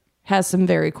Schroeder has some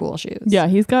very cool shoes. Yeah.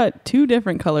 He's got 2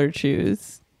 different colored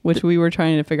shoes, which we were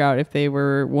trying to figure out if they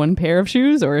were one pair of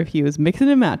shoes or if he was mixing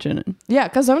and matching. Yeah.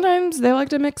 Cause sometimes they like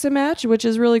to mix and match, which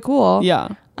is really cool.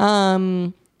 Yeah.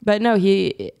 But no,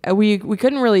 we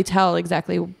couldn't really tell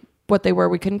exactly what they were.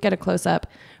 We couldn't get a close up,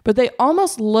 but they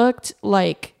almost looked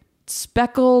like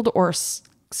speckled or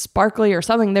sparkly or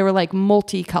something. They were like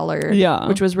multicolored,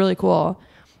 which was really cool.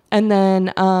 And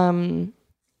then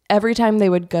every time they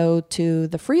would go to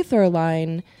the free throw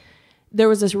line, there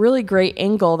was this really great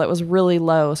angle that was really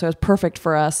low, so it was perfect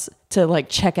for us to like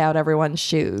check out everyone's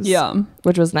shoes. Yeah,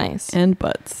 which was nice. And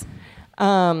butts.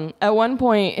 At one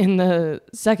point in the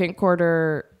second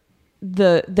quarter,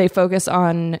 they focus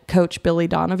on Coach Billy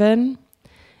Donovan,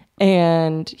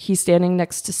 and he's standing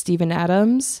next to Steven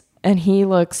Adams, and he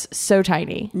looks so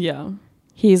tiny. Yeah.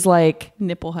 He's like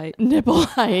nipple height.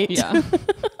 Yeah.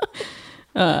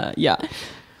 Yeah.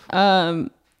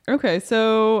 Okay,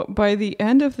 so by the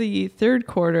end of the third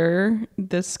quarter,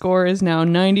 the score is now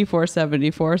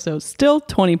 94-74, so still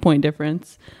 20-point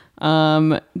difference.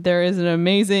 There is an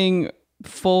amazing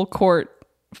full court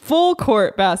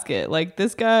basket. Like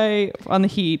this guy on the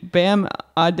Heat, Bam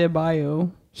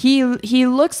Adebayo. He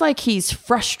looks like he's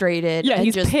frustrated. Yeah, and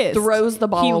he's just pissed. Throws the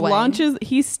ball away.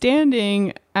 He's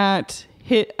standing at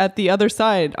the other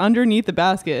side underneath the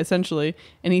basket essentially,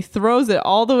 and he throws it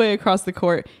all the way across the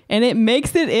court, and it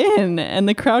makes it in, and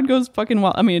the crowd goes fucking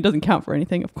wild. I mean, it doesn't count for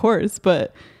anything, of course,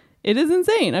 but it is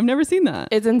insane. I've never seen that.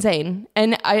 It's insane.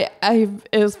 And it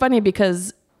was funny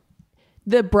because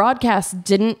the broadcast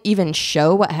didn't even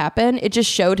show what happened. It just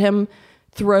showed him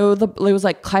it was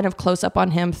like kind of close up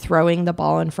on him throwing the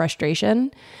ball in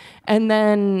frustration. And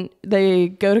then they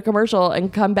go to commercial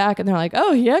and come back and they're like,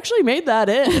 oh, he actually made that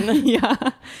in. Yeah.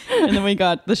 And then we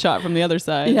got the shot from the other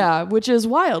side. Yeah, which is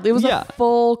wild. It was a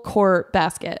full court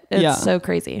basket. It's so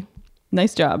crazy.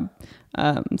 Nice job.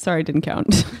 Sorry, it didn't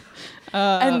count.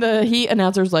 And the Heat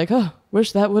announcer's like, oh,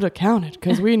 wish that would have counted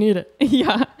because we need it.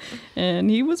 Yeah. And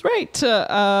he was right.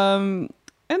 And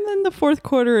then the fourth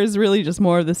quarter is really just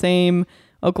more of the same.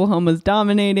 Oklahoma's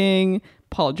dominating.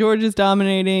 Paul George is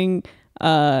dominating.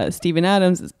 Steven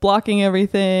Adams is blocking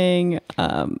everything.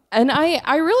 And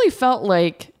I really felt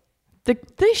like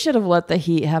they should have let the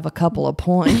Heat have a couple of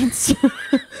points.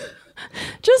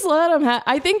 Just let them have.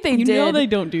 I think they did. You know they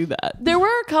don't do that. There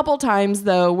were a couple times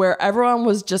though where everyone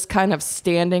was just kind of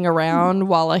standing around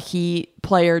while a Heat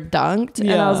player dunked,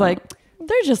 and I was like,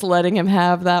 they're just letting him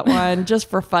have that one just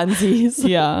for funsies.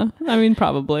 Yeah, I mean,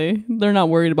 probably they're not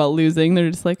worried about losing. They're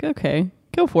just like, okay,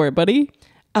 go for it, buddy.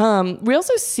 We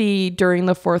also see during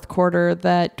the fourth quarter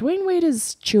that Dwayne Wade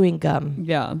is chewing gum.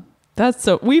 Yeah.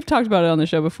 We've talked about it on the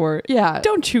show before. Yeah.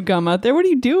 Don't chew gum out there. What are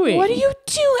you doing? What do you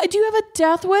do? Do you have a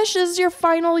death wish? This is your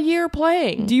final year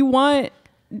playing. Do you want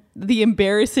the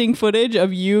embarrassing footage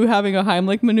of you having a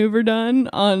Heimlich maneuver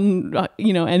done on,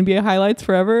 NBA highlights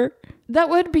forever? That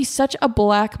would be such a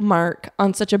black mark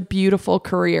on such a beautiful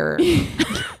career.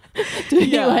 To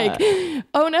be like,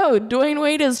 oh no, Dwayne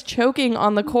Wade is choking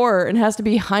on the court and has to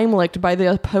be Heimlicked by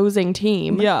the opposing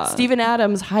team. Yeah. Steven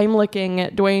Adams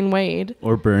Heimlicking Dwayne Wade.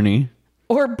 Or Bernie.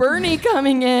 Or Bernie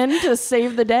coming in to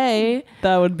save the day.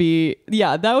 That would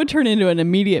turn into an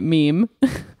immediate meme.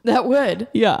 That would.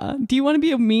 Yeah. Do you want to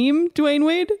be a meme, Dwayne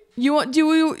Wade?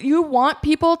 Do you want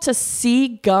people to see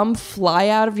gum fly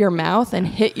out of your mouth and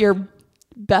hit your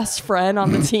best friend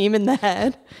on the team in the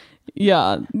head?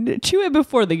 Yeah. Chew it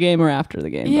before the game or after the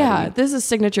game. Yeah. Buddy. This is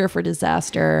signature for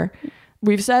disaster.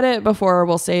 We've said it before.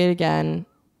 We'll say it again.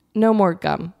 No more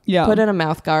gum. Yeah. Put in a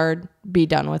mouth guard. Be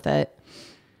done with it.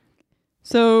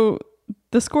 So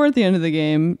the score at the end of the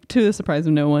game, to the surprise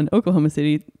of no one, Oklahoma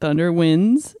City Thunder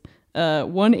wins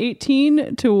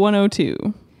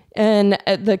 118-102. And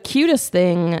the cutest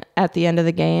thing at the end of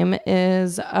the game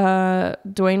is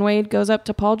Dwayne Wade goes up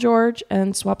to Paul George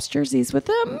and swaps jerseys with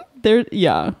him.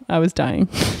 I was dying.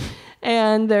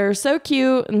 And they're so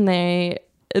cute, and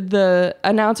the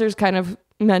announcers kind of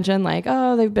mention like,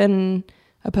 oh, they've been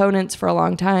opponents for a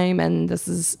long time, and this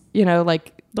is,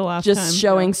 like the last just time,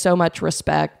 showing so much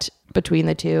respect between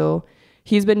the two.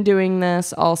 He's been doing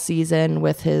this all season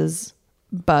with his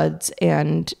buds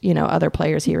and other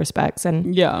players he respects,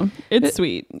 and it's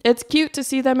sweet. It's cute to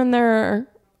see them in their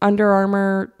Under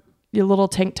Armour, your little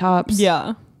tank tops.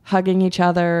 Yeah. Hugging each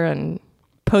other and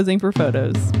posing for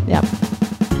photos. Yep.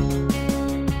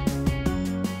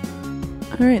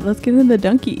 All right, let's get into the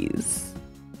donkeys.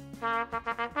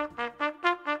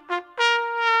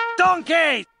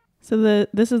 Donkey! So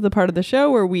this is the part of the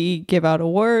show where we give out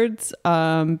awards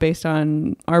based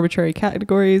on arbitrary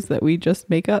categories that we just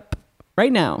make up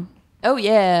right now. Oh,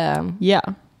 yeah. Yeah.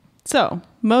 So,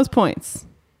 most points.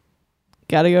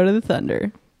 Got to go to the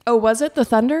Thunder. Oh, was it the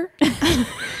Thunder?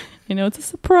 You know, it's a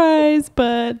surprise,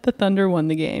 but the Thunder won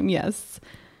the game. Yes.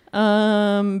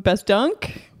 Best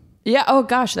dunk? Yeah. Oh,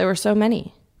 gosh, there were so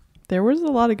many. There was a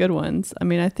lot of good ones. I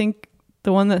mean, I think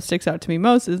the one that sticks out to me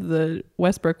most is the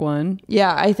Westbrook one.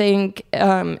 Yeah, I think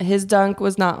his dunk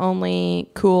was not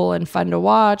only cool and fun to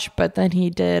watch, but then he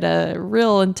did a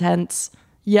real intense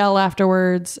yell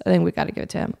afterwards. I think we got to give it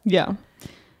to him. Yeah.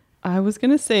 I was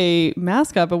going to say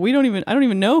mascot, but I don't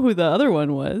even know who the other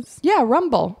one was. Yeah,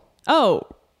 Rumble. Oh,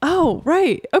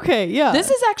 right. Okay, yeah.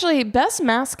 This is actually, best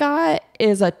mascot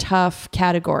is a tough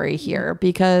category here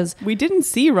because we didn't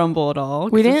see Rumble at all.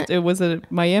 We didn't. It was a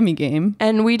Miami game.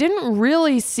 And we didn't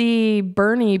really see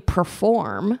Bernie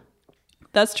perform.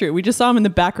 That's true. We just saw him in the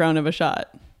background of a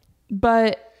shot.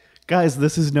 But guys,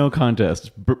 this is no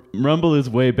contest. Rumble is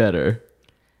way better.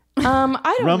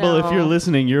 I don't Rumble, know. if you're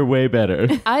listening, you're way better.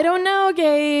 I don't know,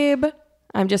 Gabe.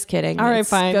 I'm just kidding. All right,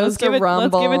 fine. Let's give it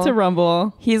to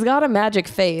Rumble. He's got a magic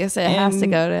face. It has to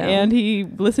go to him. And he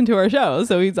listened to our show,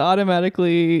 so he's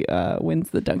automatically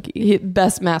wins the donkey.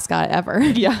 Best mascot ever.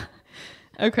 Yeah.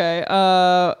 Okay.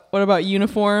 What about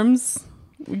uniforms?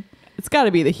 It's got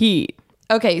to be the Heat.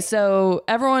 Okay, so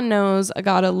everyone knows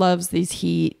Agata loves these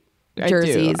Heat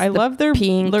jerseys. I love their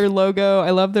pink, their logo.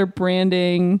 I love their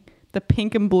branding. The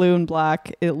pink and blue and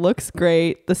black. It looks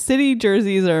great. The city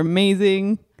jerseys are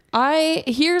amazing.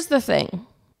 Here's the thing.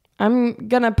 I'm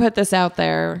gonna put this out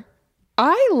there.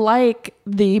 I like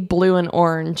the blue and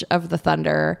orange of the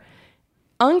Thunder.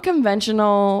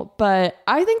 Unconventional, but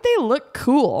I think they look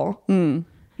cool.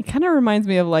 It kind of reminds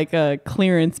me of like a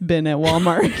clearance bin at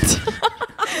Walmart.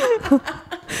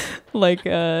 like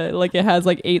it has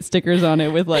like 8 stickers on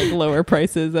it with like lower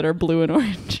prices that are blue and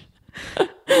orange.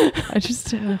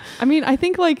 I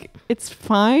think like it's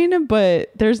fine,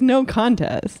 but there's no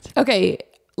contest. Okay,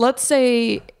 let's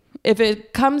say if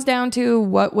it comes down to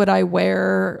what would I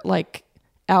wear like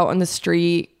out on the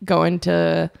street going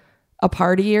to a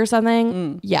party or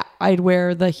something, yeah, I'd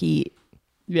wear the Heat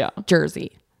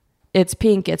jersey. It's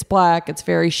pink, it's black, it's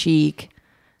very chic.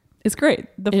 It's great.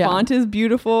 The font is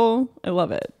beautiful. I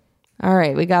love it. All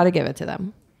right, we got to give it to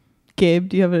them. Gabe,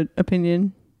 do you have an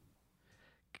opinion?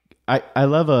 I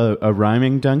love a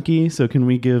rhyming donkey, so can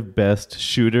we give best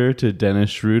shooter to Dennis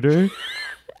Schroeder?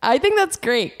 I think that's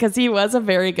great because he was a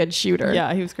very good shooter.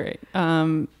 Yeah, he was great.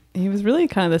 He was really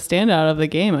kind of the standout of the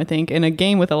game, I think, in a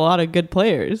game with a lot of good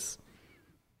players.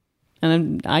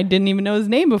 And I didn't even know his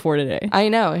name before today. I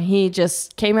know. He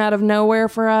just came out of nowhere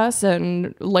for us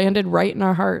and landed right in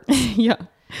our hearts. Yeah.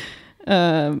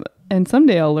 And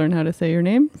someday I'll learn how to say your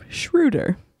name,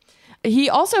 Schroeder.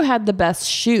 He also had the best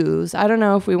shoes. I don't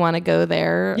know if we want to go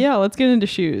there. Yeah, let's get into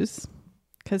shoes.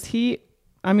 Because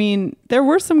there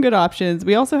were some good options.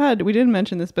 We didn't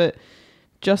mention this, but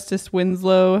Justice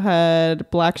Winslow had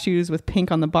black shoes with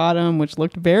pink on the bottom, which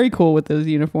looked very cool with those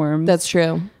uniforms. That's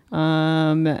true.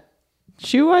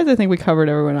 Shoe-wise, I think we covered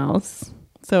everyone else.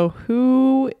 So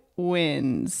who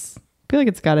wins? I feel like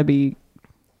it's got to be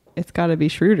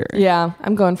Schroeder. Yeah,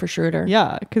 I'm going for Schroeder.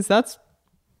 Yeah, because that's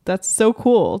so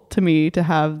cool to me to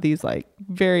have these like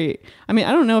I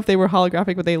don't know if they were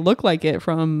holographic, but they look like it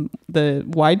from the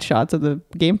wide shots of the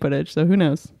game footage. So who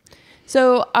knows?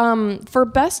 So for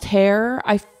best hair,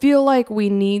 I feel like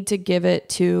we need to give it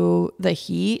to the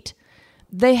Heat.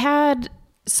 They had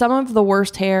some of the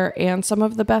worst hair and some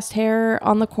of the best hair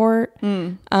on the court.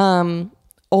 Olenek,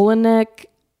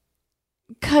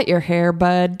 cut your hair,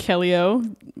 bud.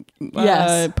 Kellyo,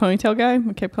 yes, ponytail guy.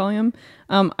 I kept calling him.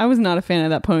 I was not a fan of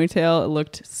that ponytail. It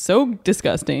looked so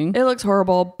disgusting. It looks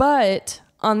horrible. But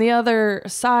on the other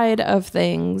side of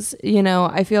things,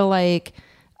 I feel like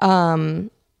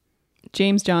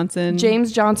James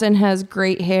Johnson has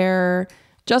great hair.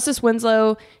 Justice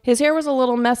Winslow, his hair was a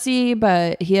little messy,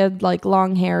 but he had like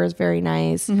long hair, is very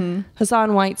nice.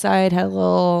 Hassan Whiteside had a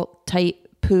little tight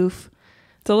poof.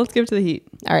 So let's give it to the Heat.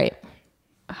 All right.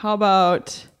 How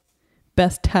about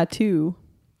best tattoo?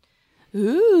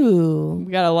 Ooh,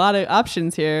 we got a lot of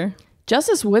options here.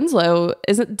 Justice Winslow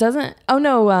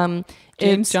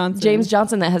James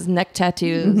Johnson that has neck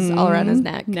tattoos all around his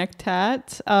neck. Neck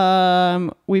tat.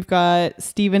 We've got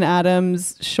Steven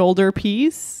Adams' shoulder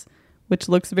piece which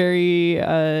looks very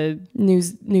New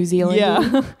Zealand.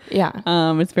 Yeah. Yeah.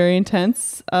 It's very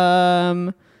intense.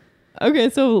 Okay,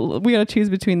 so we gotta choose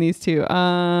between these two.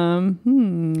 I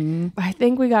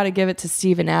think we got to give it to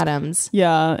Steven Adams.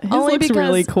 Yeah, his looks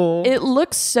really cool. It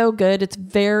looks so good. It's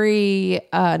very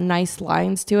nice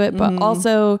lines to it, but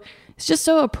also it's just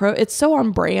it's so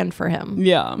on brand for him.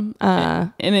 Yeah.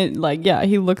 And it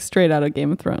he looks straight out of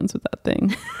Game of Thrones with that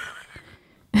thing.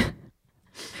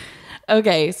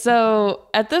 Okay, so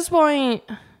at this point,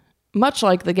 much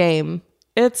like the game,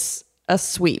 it's a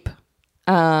sweep.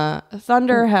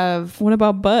 Thunder have... What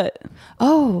about butt?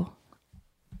 Oh.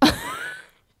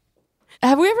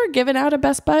 Have we ever given out a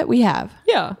best butt? We have.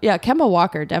 Yeah. Yeah, Kemba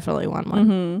Walker definitely won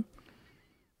one.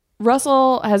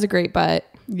 Russell has a great butt.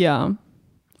 Yeah,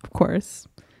 of course.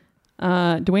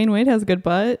 Dwayne Wade has a good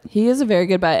butt. He is a very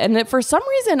good butt. And for some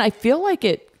reason, I feel like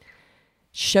it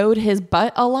showed his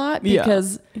butt a lot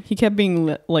because he kept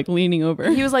being leaning over.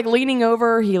 He was leaning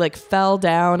over. He fell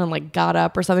down and got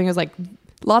up or something. It was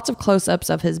lots of close-ups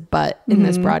of his butt in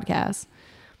this broadcast.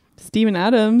 Steven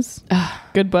Adams,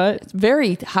 good butt. It's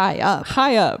very high up.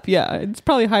 High up, yeah. It's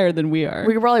probably higher than we are.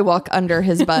 We could probably walk under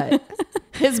his butt.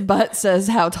 His butt says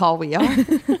how tall we are.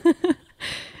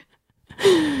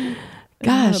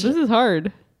 Gosh. This is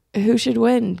hard. Who should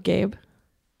win, Gabe?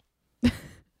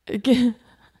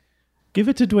 Give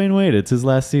it to Dwayne Wade. It's his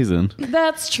last season.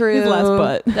 That's true. His last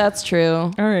butt. That's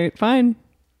true. All right, fine.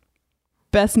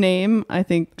 Best name, I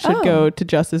think, should go to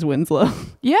Justice Winslow.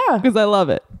 Yeah. Because I love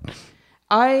it.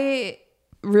 I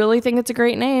really think it's a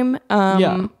great name.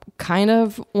 Kind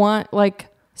of want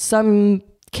some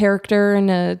character in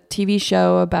a TV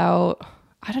show about,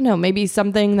 I don't know, maybe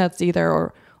something that's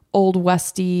either old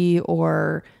westy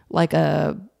or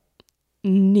a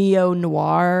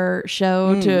neo-noir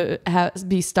show to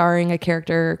be starring a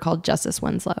character called Justice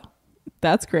Winslow.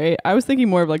 That's great. I was thinking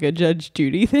more of a Judge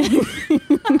Judy thing.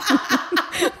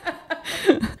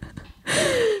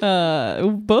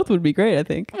 Both would be great, I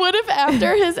think. What if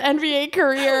after his NBA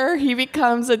career, he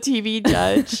becomes a TV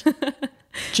judge?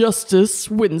 Justice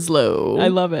Winslow. I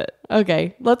love it.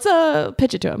 Okay, let's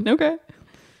pitch it to him.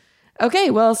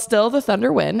 Okay, well, still the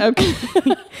Thunder win. Okay.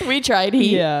 We tried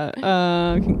Heat.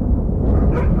 Yeah.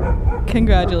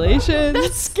 Congratulations.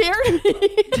 That scared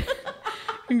me.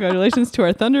 Congratulations to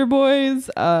our Thunder boys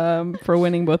for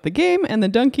winning both the game and the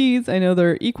Dunkies. I know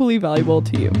they're equally valuable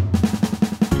to you.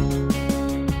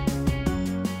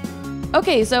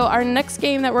 Okay, so our next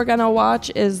game that we're going to watch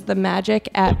is the Magic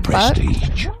at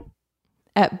Prestige.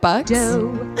 At Bucks.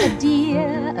 Doe, a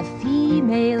deer, a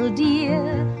female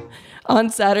deer. On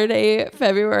Saturday,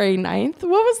 February 9th.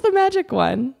 What was the Magic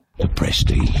one? The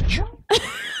Prestige.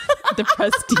 The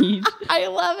Prestige. I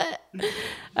love it.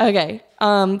 Okay.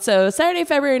 So Saturday,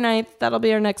 February 9th, that'll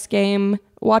be our next game.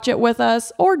 Watch it with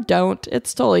us or don't.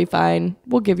 It's totally fine.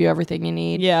 We'll give you everything you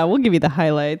need. Yeah, we'll give you the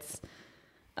highlights.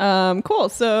 Cool.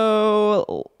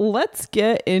 So let's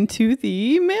get into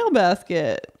the mail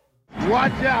basket.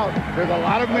 Watch out. There's a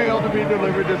lot of mail to be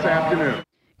delivered this afternoon.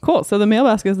 Cool. So the mail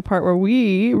basket is the part where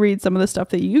we read some of the stuff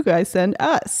that you guys send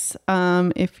us.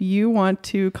 If you want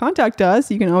to contact us,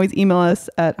 you can always email us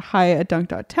at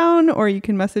hi@dunk.town, or you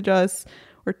can message us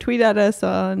or tweet at us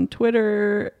on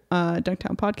Twitter,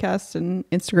 Dunktown Podcast, and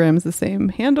Instagram is the same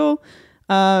handle.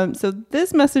 So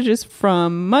this message is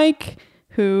from Mike,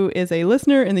 who is a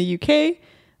listener in the UK.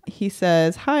 He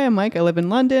says, "Hi, I'm Mike. I live in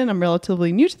London. I'm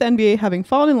relatively new to the NBA, having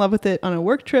fallen in love with it on a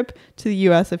work trip to the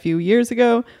US a few years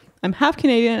ago. I'm half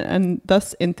Canadian and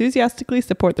thus enthusiastically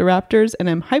support the Raptors, and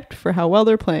I'm hyped for how well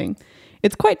they're playing.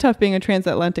 It's quite tough being a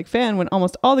transatlantic fan when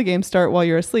almost all the games start while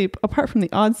you're asleep, apart from the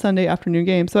odd Sunday afternoon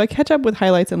game, so I catch up with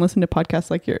highlights and listen to podcasts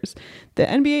like yours. The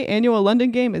NBA annual London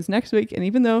game is next week, and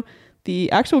even though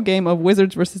the actual game of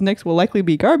Wizards versus Knicks will likely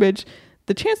be garbage,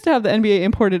 the chance to have the NBA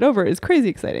imported over is crazy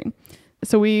exciting."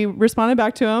 So we responded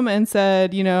back to him and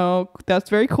said, that's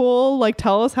very cool.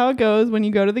 Tell us how it goes when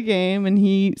you go to the game. And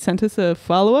he sent us a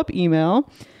follow-up email.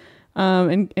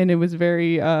 And it was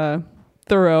very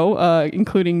thorough,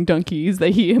 including Dunkies that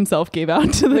he himself gave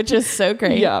out to Which is so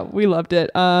great. Yeah, we loved it.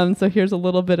 So here's a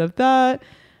little bit of that.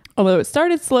 Although it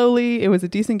started slowly, it was a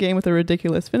decent game with a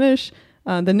ridiculous finish.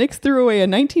 The Knicks threw away a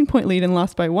 19-point lead and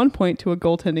lost by 1 point to a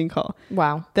goaltending call.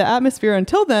 Wow. The atmosphere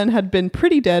until then had been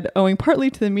pretty dead, owing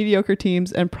partly to the mediocre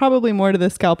teams and probably more to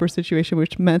the scalper situation,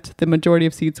 which meant the majority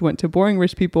of seats went to boring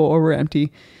rich people or were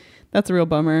empty. That's a real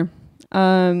bummer.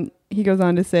 He goes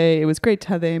on to say, "It was great to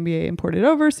have the NBA imported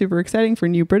over. Super exciting for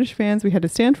new British fans. We had to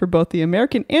stand for both the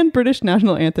American and British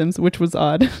national anthems, which was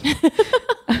odd."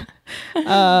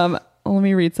 Let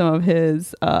me read some of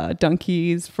his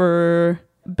Dunkies for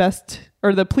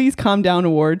the Please Calm Down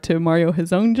award to Mario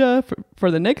Hezonja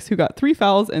for the Knicks, who got 3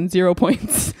 fouls and 0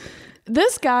 points.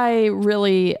 This guy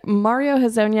really, Mario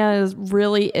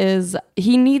Hezonja is,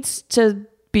 he needs to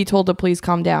be told to please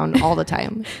calm down all the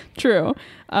time. True.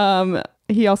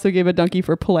 He also gave a donkey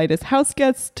for politest house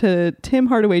guests to Tim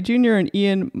Hardaway Jr. and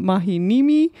Ian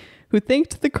Mahinimi, who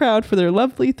thanked the crowd for their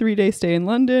lovely 3-day stay in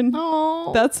London.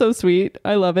 Oh, that's so sweet.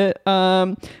 I love it.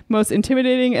 Most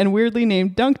intimidating and weirdly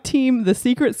named dunk team, the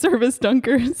Secret Service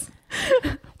Dunkers.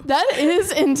 That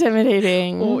is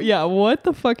intimidating. Well, yeah, what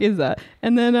the fuck is that?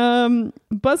 And then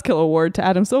Buzzkill Award to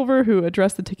Adam Silver, who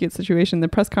addressed the ticket situation in the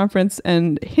press conference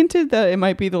and hinted that it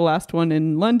might be the last one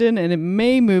in London and it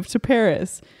may move to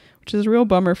Paris, which is a real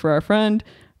bummer for our friend.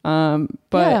 But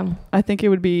yeah. I think it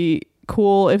would be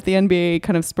cool if the NBA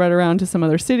kind of spread around to some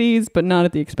other cities, but not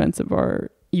at the expense of our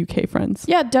UK friends.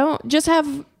 Yeah, don't just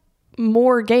have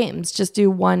more games. Just do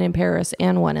one in Paris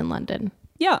and one in London.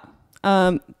 Yeah.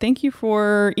 Thank you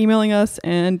for emailing us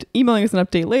and emailing us an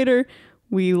update later.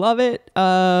 We love it.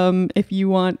 If you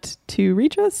want to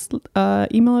reach us,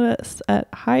 email us at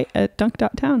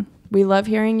hi@dunk.town. We love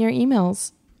hearing your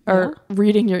emails or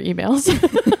reading your emails.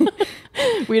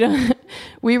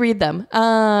 We read them.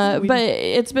 But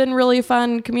it's been really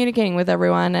fun communicating with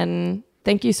everyone, and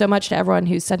thank you so much to everyone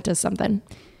who sent us something.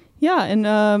 Yeah,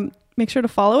 and make sure to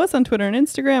follow us on Twitter and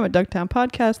Instagram at Dunktown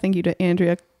Podcast. Thank you to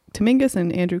Andrea Tomingus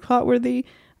and Andrew Clotworthy.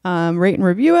 Rate and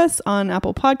review us on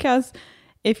Apple Podcasts.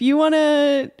 If you want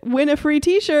to win a free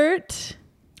t-shirt,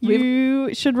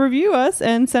 you should review us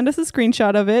and send us a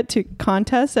screenshot of it to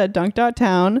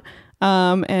contest@dunk.town.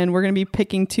 And we're going to be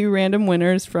picking 2 random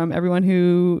winners from everyone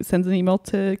who sends an email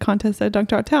to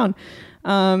contest@dunk.town.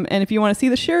 And if you want to see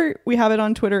the shirt, we have it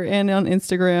on Twitter and on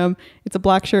Instagram. It's a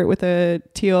black shirt with a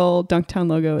teal Dunktown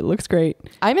logo. It looks great.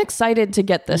 I'm excited to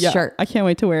get this shirt. I can't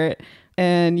wait to wear it.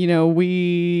 And,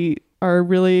 we are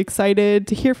really excited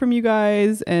to hear from you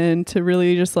guys and to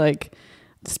really just like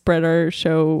spread our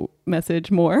show message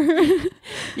more.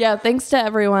 Yeah. Thanks to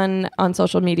everyone on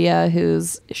social media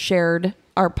who's shared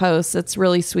our posts. It's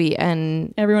really sweet.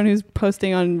 And everyone who's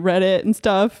posting on Reddit and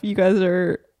stuff, you guys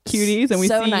are cuties and we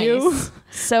so see nice. you.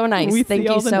 So nice. Thank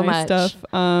you so much. Stuff.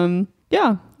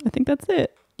 Yeah, I think that's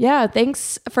it. Yeah.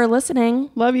 Thanks for listening.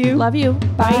 Love you. Love you.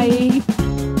 Bye.